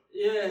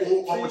Yeah.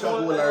 how much a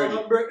goal already?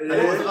 And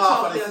it was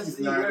half of the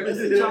season already.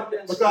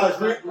 Because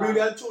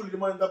really and truly, the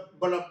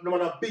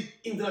man a big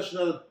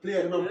international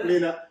player. The man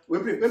playing at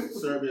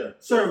Serbia.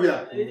 Serbia.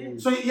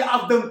 So you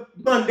have them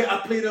man they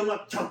are playing them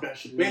at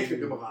championship. Where you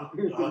them are.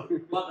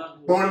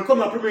 But when they come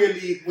to Premier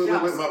League, In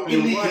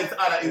league against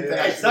other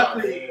international.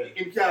 exactly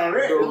in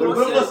Canada.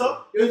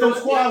 No, You them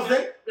squads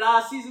there.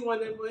 Last season when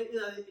they went in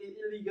the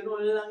league, you know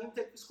how long him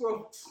take to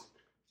score?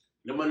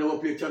 The man who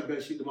play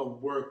championship, the man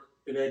work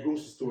in a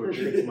grocery store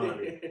the next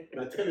morning.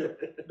 I tell you,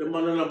 the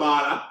man on the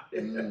bar.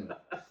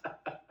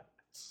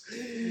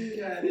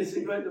 Yeah, this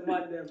is going to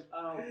man them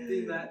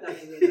things like that.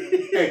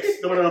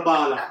 The man on the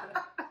bar.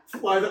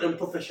 Why is that them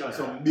professional?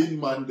 Some big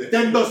man there.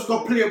 Then just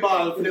go play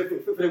ball for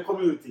the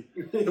community.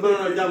 The man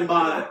on the damn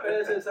bar.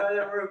 So I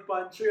work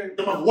on train.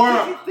 Them have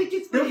work.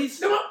 Tickets, Them please.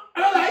 have, I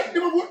don't like,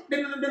 them have work.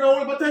 Then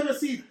all the time you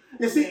see,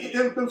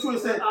 them sure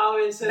say, I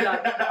always say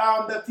that.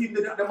 the team,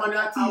 the man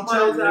that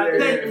Especially teacher.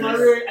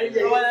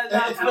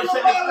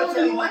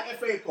 Especially in the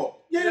FA Cup.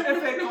 Yeah, FA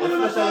Cup. the man on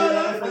the Especially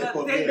in the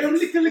ball. FA Cup. Them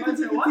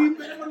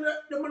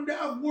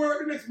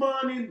next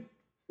morning.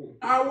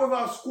 I was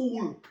at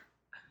school.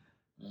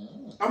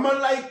 Mm. I'm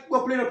like,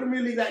 go play the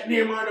Premier League like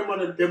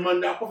Neymar, them man,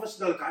 they're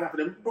professional kind of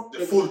them.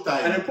 The full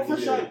time. And then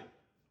professional. Yeah.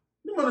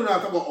 The man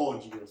not about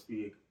orgy, you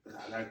speak.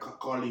 Like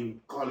call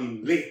him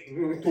late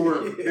to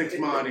work next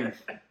morning.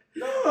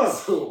 No.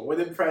 So, when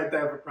did Friday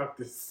time for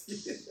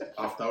practice?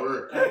 After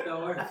work. After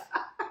work.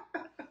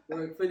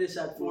 Work finish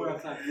at 4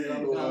 o'clock.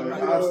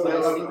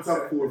 I'm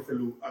top 4 for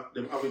Luke.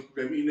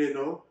 Them in there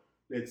now.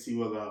 Let's see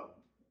what got.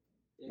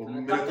 But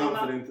I'm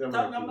confident.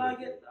 Tottenham not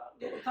get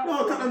top No,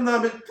 4. Tottenham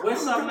not get.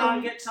 West Ham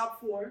not get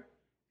top 4.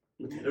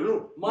 I don't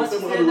know.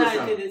 Manchester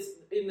United is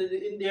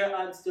in their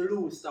hands to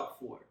lose top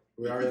 4.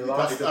 We already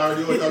lost It's it.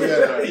 already out of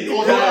there.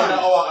 It's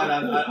out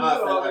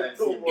of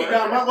It's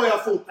Magoya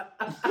foot.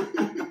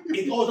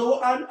 It's also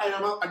and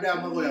I'm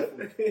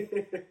Magoya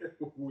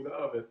foot. We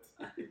love it.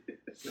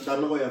 It's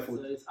Magoya So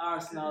foot. it's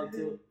Arsenal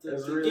to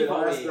It's give really away.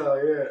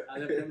 Arsenal, yeah.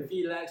 And if them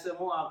feel like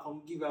someone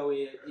come give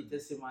away it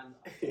is him and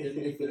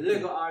then if you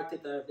Lego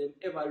Arteta if them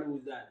ever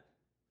lose that.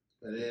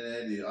 But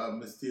then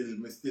I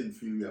still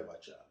feel we have a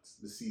chance.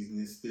 The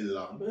season is still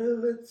long.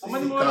 Well, let's How see.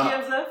 many more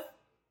games left?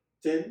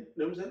 10, you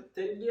know what I'm saying?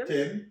 10 games?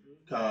 10.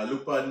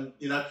 Look on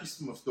in a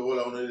Christmas, the whole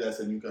of that's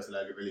a Newcastle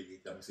like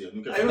relegate. I'm saying I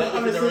Newcastle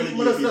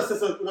was not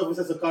saying,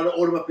 that's a card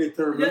all of my play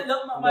terrible. Yeah,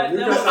 no, my,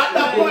 No, no, At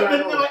that point, Yeah, they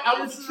never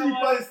have it's 3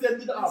 not- points. They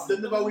didn't have. They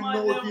never win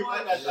no it's game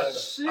not- at that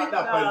shit, at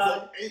that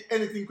point. So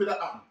anything could have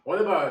happened. What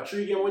about a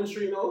 3-game win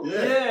streak now?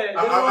 Yeah,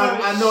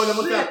 I know they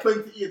must shit. have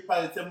 28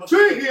 points. They must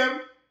 3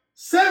 game,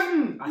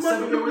 7. A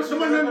 7-game win Some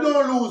streak. of them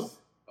don't lose.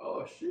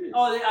 Oh, shit.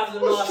 Oh, they have the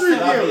What's last streak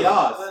 7 here? games.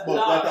 Lost, but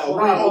Lost. like a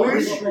Wow, win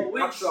win streak. streak.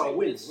 Actual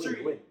win. It's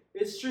streak. Win.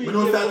 It's streak. We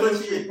don't start Yeah,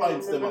 28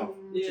 points them have.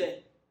 Yeah.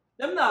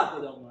 Them not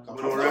good, man. Come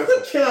They on, right?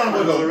 can't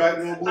go down. Right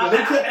now,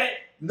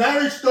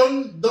 Norwich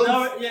done.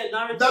 Norwich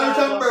Norwich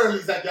and Burnley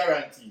is a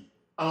guarantee.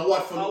 And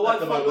Watford what let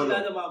for them go good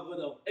down. them are good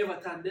up.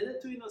 Everton did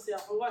it too, you know, say I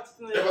forgot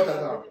to know.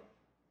 Everton are.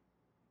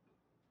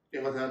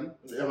 Everton.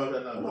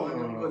 Everton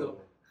are. Good up.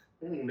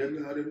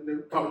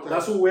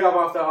 That's who we have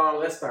after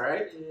Leicester,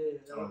 right?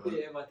 Yeah, we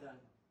play Everton.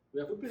 We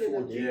have to play them.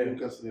 14 Yeah.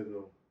 Newcastle them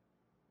now.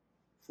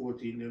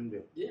 14 them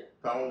there. Yeah.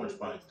 How much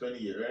points?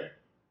 28, right?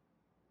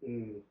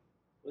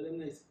 Well, them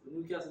next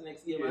Newcastle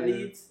next game Yeah. and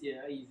Leeds,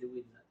 yeah, easy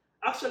win that.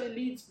 Actually,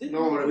 Leeds didn't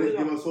No, win the next that.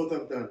 game was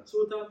Southampton.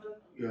 Southampton.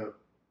 Yeah.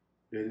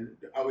 Then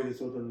away to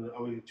Southampton,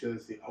 away to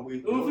Chelsea, away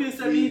Who feels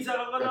the Leeds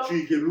are going that to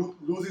 3 game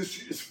losing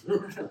streak.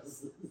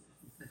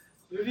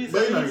 But it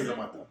doesn't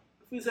matter.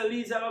 Who feels the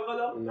Leeds are going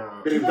to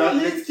Nah. Then No, that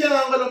Leeds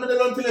can't go down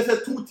until they say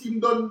 2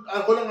 teams done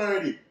and go down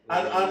already.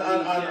 And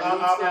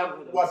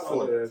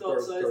Watford. So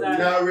it's Third. like-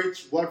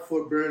 Norwich,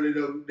 Watford, Burnley,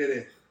 them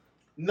there.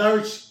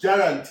 Norwich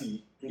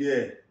guarantee.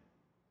 Yeah.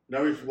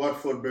 Norwich,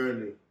 Watford,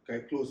 Burnley.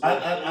 Okay, close.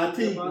 And I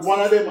think one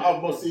of them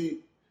have must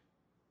see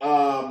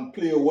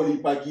play a one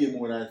heap of game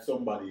more than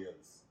somebody else.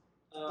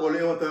 Only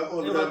Everton,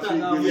 Everton 3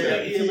 have-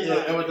 games.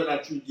 Yeah. Everton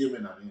are 3 games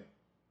in there.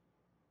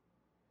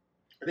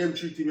 Them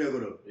 3 teams are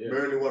good. Yeah.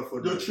 Burnley,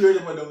 Watford. The Burnley. 3 of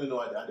them I don't know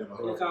what they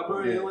Because are.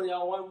 Burnley Yeah. only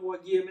have one more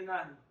game in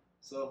hand.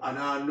 So And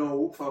I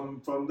know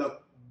from the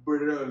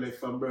Burnley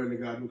from Burnley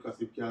got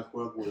Newcastle can't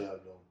score a goal now.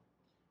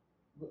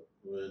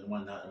 Well,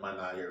 man not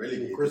get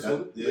relegated.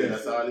 Crystal? Yeah,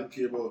 that's all they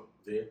care about.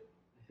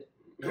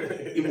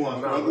 He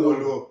want to score a goal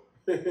though.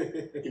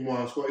 He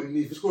want to score. He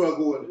need to score a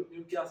goal.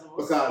 Newcastle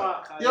Because-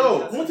 spark.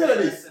 Yo, I'm tell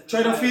you this.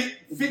 Try to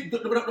fit.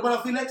 The man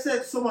feel like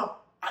said summer.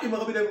 He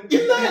might be them.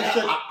 If not,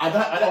 I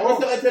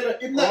tell you,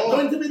 if not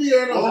going to be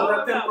there now.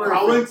 Oh, I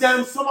when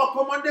time summer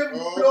come on them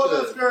blow the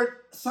Okay. skirt,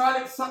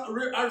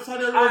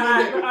 outside the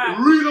Alright. room,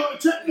 read out the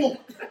checkbook.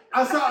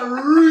 I start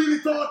really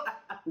thought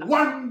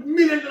 $1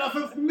 million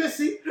for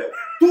Messi,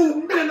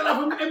 $2 million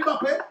for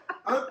Mbappe.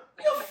 And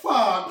you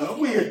fuck,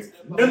 wait.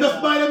 Then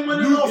just buy them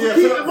money now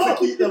to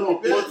keep them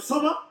up. What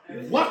summer?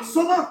 What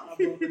summer?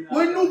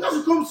 When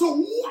Newcastle come so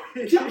what?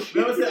 Cash.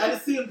 Let me say, at the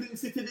same thing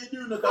City they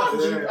do,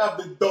 because they have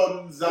the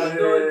Duns and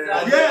Yeah.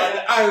 and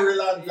the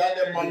Ireland and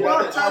them man. Yeah.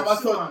 But all of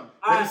a sudden,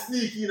 Ah. they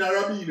sneak in a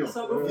Rabino.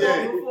 So before,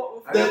 Yeah.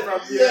 before, And then before,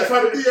 from Yeah,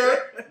 from there,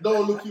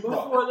 don't look him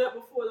up.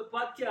 before the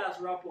podcast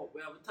wrap up,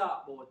 we have a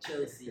talk about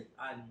Chelsea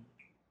and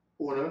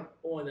owner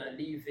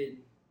leaving,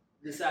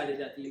 decided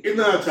that he It's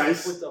not a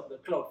choice. put up the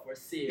club for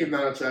sale. It's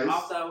not a choice.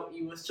 After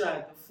he was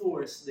trying to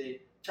force the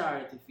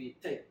charity to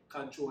take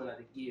control of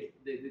the game,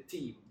 the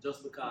team,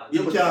 just because.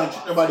 You can't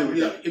treat nobody with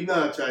that. It's not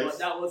a But choice.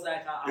 that was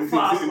like a You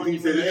fast money.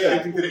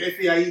 think to the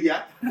FAI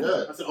idiot?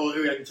 Yeah. I said, oh,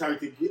 yeah, the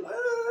charity. Yeah.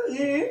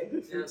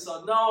 Yeah,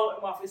 so now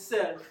I'm off to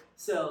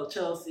sell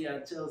Chelsea,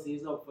 and Chelsea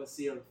is up for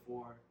sale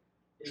for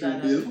it's 3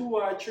 either bill? 2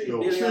 or 3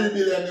 No, 3 billion.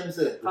 billion them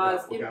say.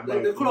 Because Okay, I'm if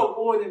buying the it. club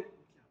own him.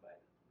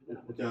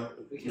 We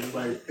can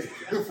buy it.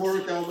 Before we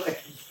can buy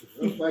it.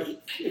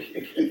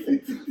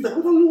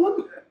 What do you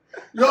want?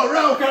 Yo,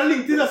 Rao, can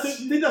link to that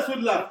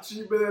with that.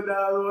 $3 billion.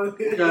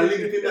 Can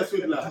link to that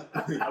with that.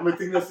 I'm a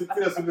thing that's with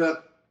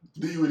that.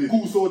 Deal with it.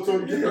 Goose out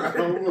something.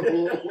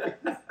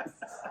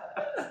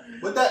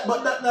 But that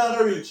not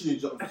really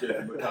change up,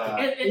 Jeff. Because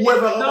It-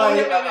 whoever no, buy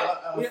wait, it,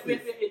 wait,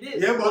 wait, it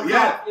is. Yeah, but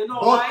yeah. You know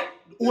But why?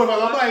 whoever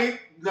gonna buy it,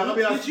 not gonna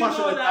be as Did you know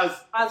passionate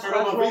that as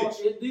Abramovich.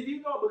 Did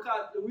you know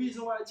because the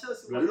reason why Chelsea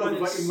I was love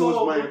running what he so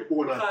knows my good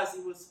owner. because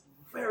he was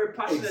very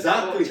passionate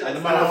Exactly. about And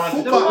the Chelsea. man wants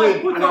to football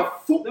win. put and up-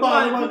 a football The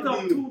man man put up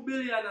deal. $2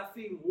 billion, I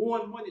think,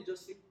 one money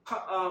just to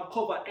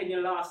cover any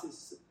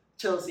losses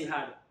Chelsea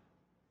had.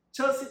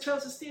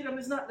 Chelsea Stadium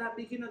is not that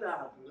big, you know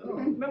that. No.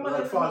 Remember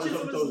Like that 40 Chelsea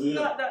something was thousand,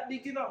 not that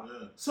big, you know.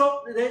 Yeah.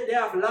 So they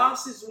have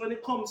losses when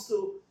it comes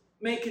to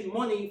making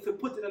money if you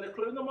put it on the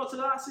club. No much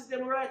losses they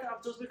write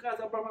off just because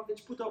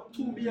Abramovich put up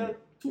 $2 billion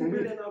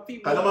on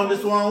people. And the man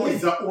just want to win.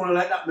 He's an owner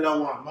like that, me that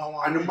one. Man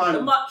want And the win. man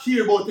The man-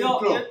 care about his Yo,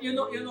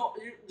 club.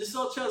 this is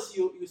how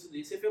Chelsea used to do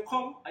this. If you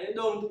come and you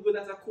don't do good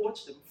as a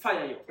coach, they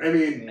fire you. I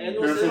mean, And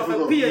you know, there's so they something have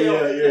to up. pay you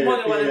Yeah, the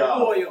money when pay they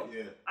off. owe you.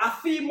 Yeah. I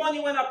feel money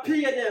when I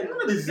pay them.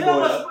 None of this is You know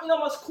about much, you know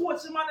much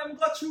coach the man them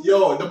got you.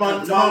 Yo, the man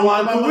want to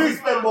wants win. to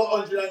spend about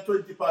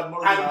 120 pounds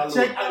more And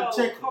check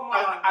Oh, come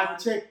on, and man.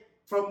 check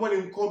from when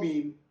him come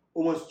in,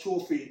 almost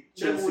trophy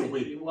Chelsea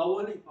win. I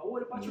want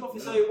a trophy,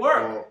 so it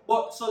worked.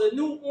 But so the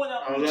new owner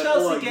who like,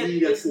 Chelsea I need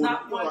get that is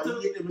not for- going I to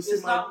need them to see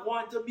is my- not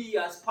going to be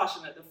as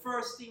passionate. The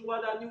first thing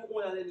what a new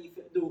owner they need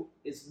to do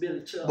is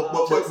build Chelsea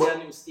a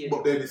new stadium.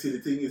 But then you see the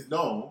thing is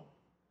now,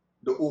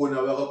 the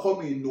owner will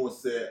come in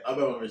knows say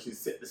Abramovich is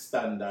set the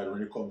standard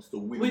when it comes to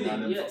winning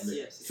and them Yes, something.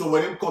 yes. So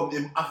when him come,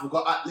 him have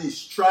got at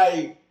least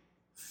try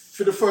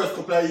for the first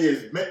couple of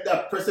years, make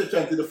that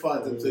perception to the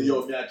fans and say,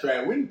 yo, me I try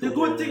and win. The too.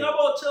 good thing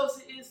about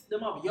Chelsea is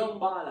them have young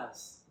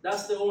ballers.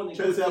 That's the only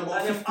good Chelsea thing. have about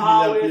And them 50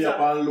 million always player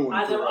have- on loan.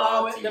 and to them our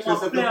always team. them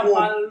Chelsea have the player most-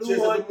 on Chelsea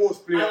loan. the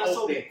most player And out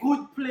some there.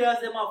 good players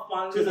them have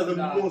on Chelsea loan. the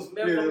dog. most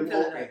Remember player me them tell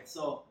you out there. that.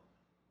 So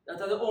that's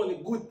the only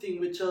good thing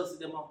with Chelsea.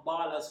 Them have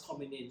ballers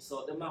coming in.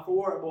 So them have to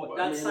worry about But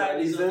that I mean, side.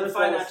 these Is the youngsters,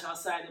 financial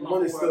side. Them have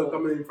Money's to still worry about.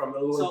 coming in from the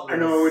loan. So- I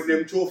know with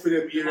them trophy,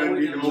 them here Yeah, and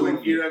with there, them them win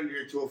trophy. here and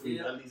there trophy.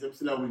 Yeah. At least them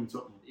still win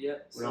something. Yeah.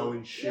 When I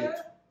win shit.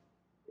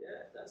 Yeah,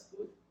 that's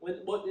good.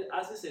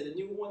 As I said, the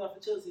new owner for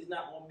Chelsea is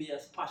not going to be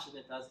as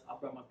passionate as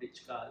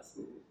Abramovich because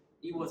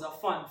he was a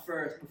fan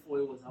first before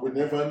he was a We owner.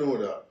 never know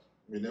that.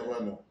 We never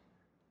know.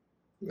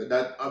 But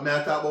that, I mean,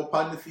 I talk about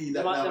pan the field.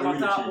 That Them never them really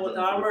talk change about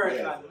anything for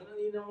American. players. We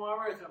don't need no more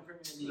American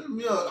Premier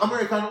League. Yeah,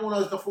 American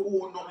owners don't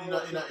own nothing in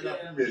a Yeah,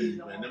 Premier League,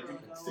 no man. Them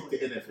American stick to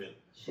NFL.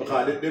 Shit.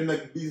 Because they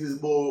make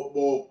business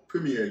more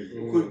Premier League.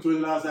 Mm. Couldn't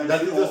win last time.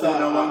 That is just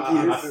one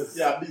game.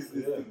 a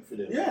business thing for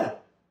them. Yeah.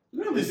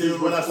 This is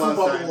when a Super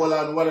Bowl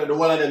and one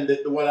of them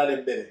did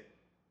it.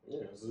 Yeah,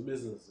 it's a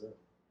business. Yeah.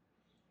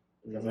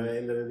 Because at the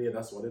end of the day,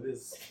 that's what it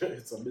is.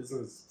 It's a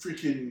business.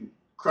 Freaking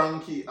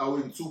cranky, I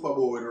win Super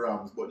Bowl with the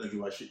Rams, but not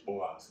give a shit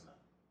about Arsenal.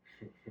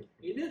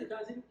 He did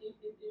because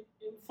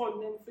he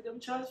funded them for them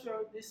transfer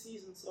this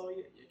season, so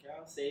you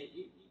can't say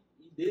he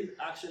did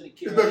actually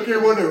kill It's not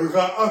came on there because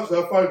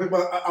Arsenal fight him.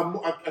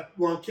 I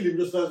want to kill him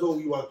just as though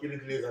he want to kill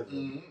the Glazers.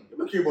 It's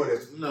not came on there.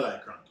 It's not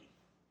like cranky.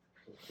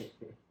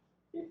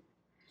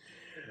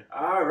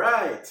 All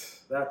right,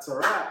 that's a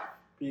wrap,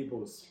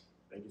 peoples.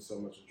 Thank you so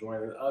much for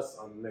joining us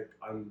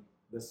on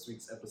this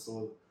week's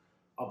episode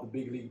of the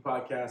Big League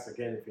Podcast.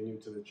 Again, if you're new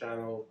to the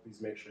channel, please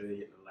make sure you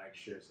hit the like,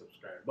 share,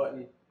 subscribe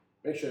button.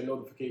 Make sure the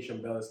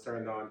notification bell is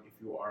turned on if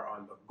you are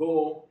on the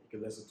go. You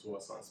can listen to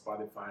us on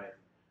Spotify,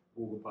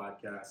 Google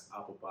Podcasts,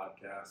 Apple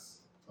Podcasts,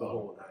 the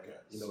whole nine.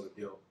 You know the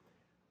deal.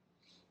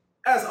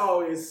 As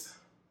always,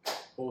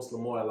 host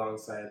Lamar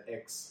alongside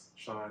X,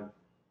 Sean,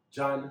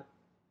 John.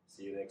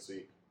 See you next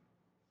week.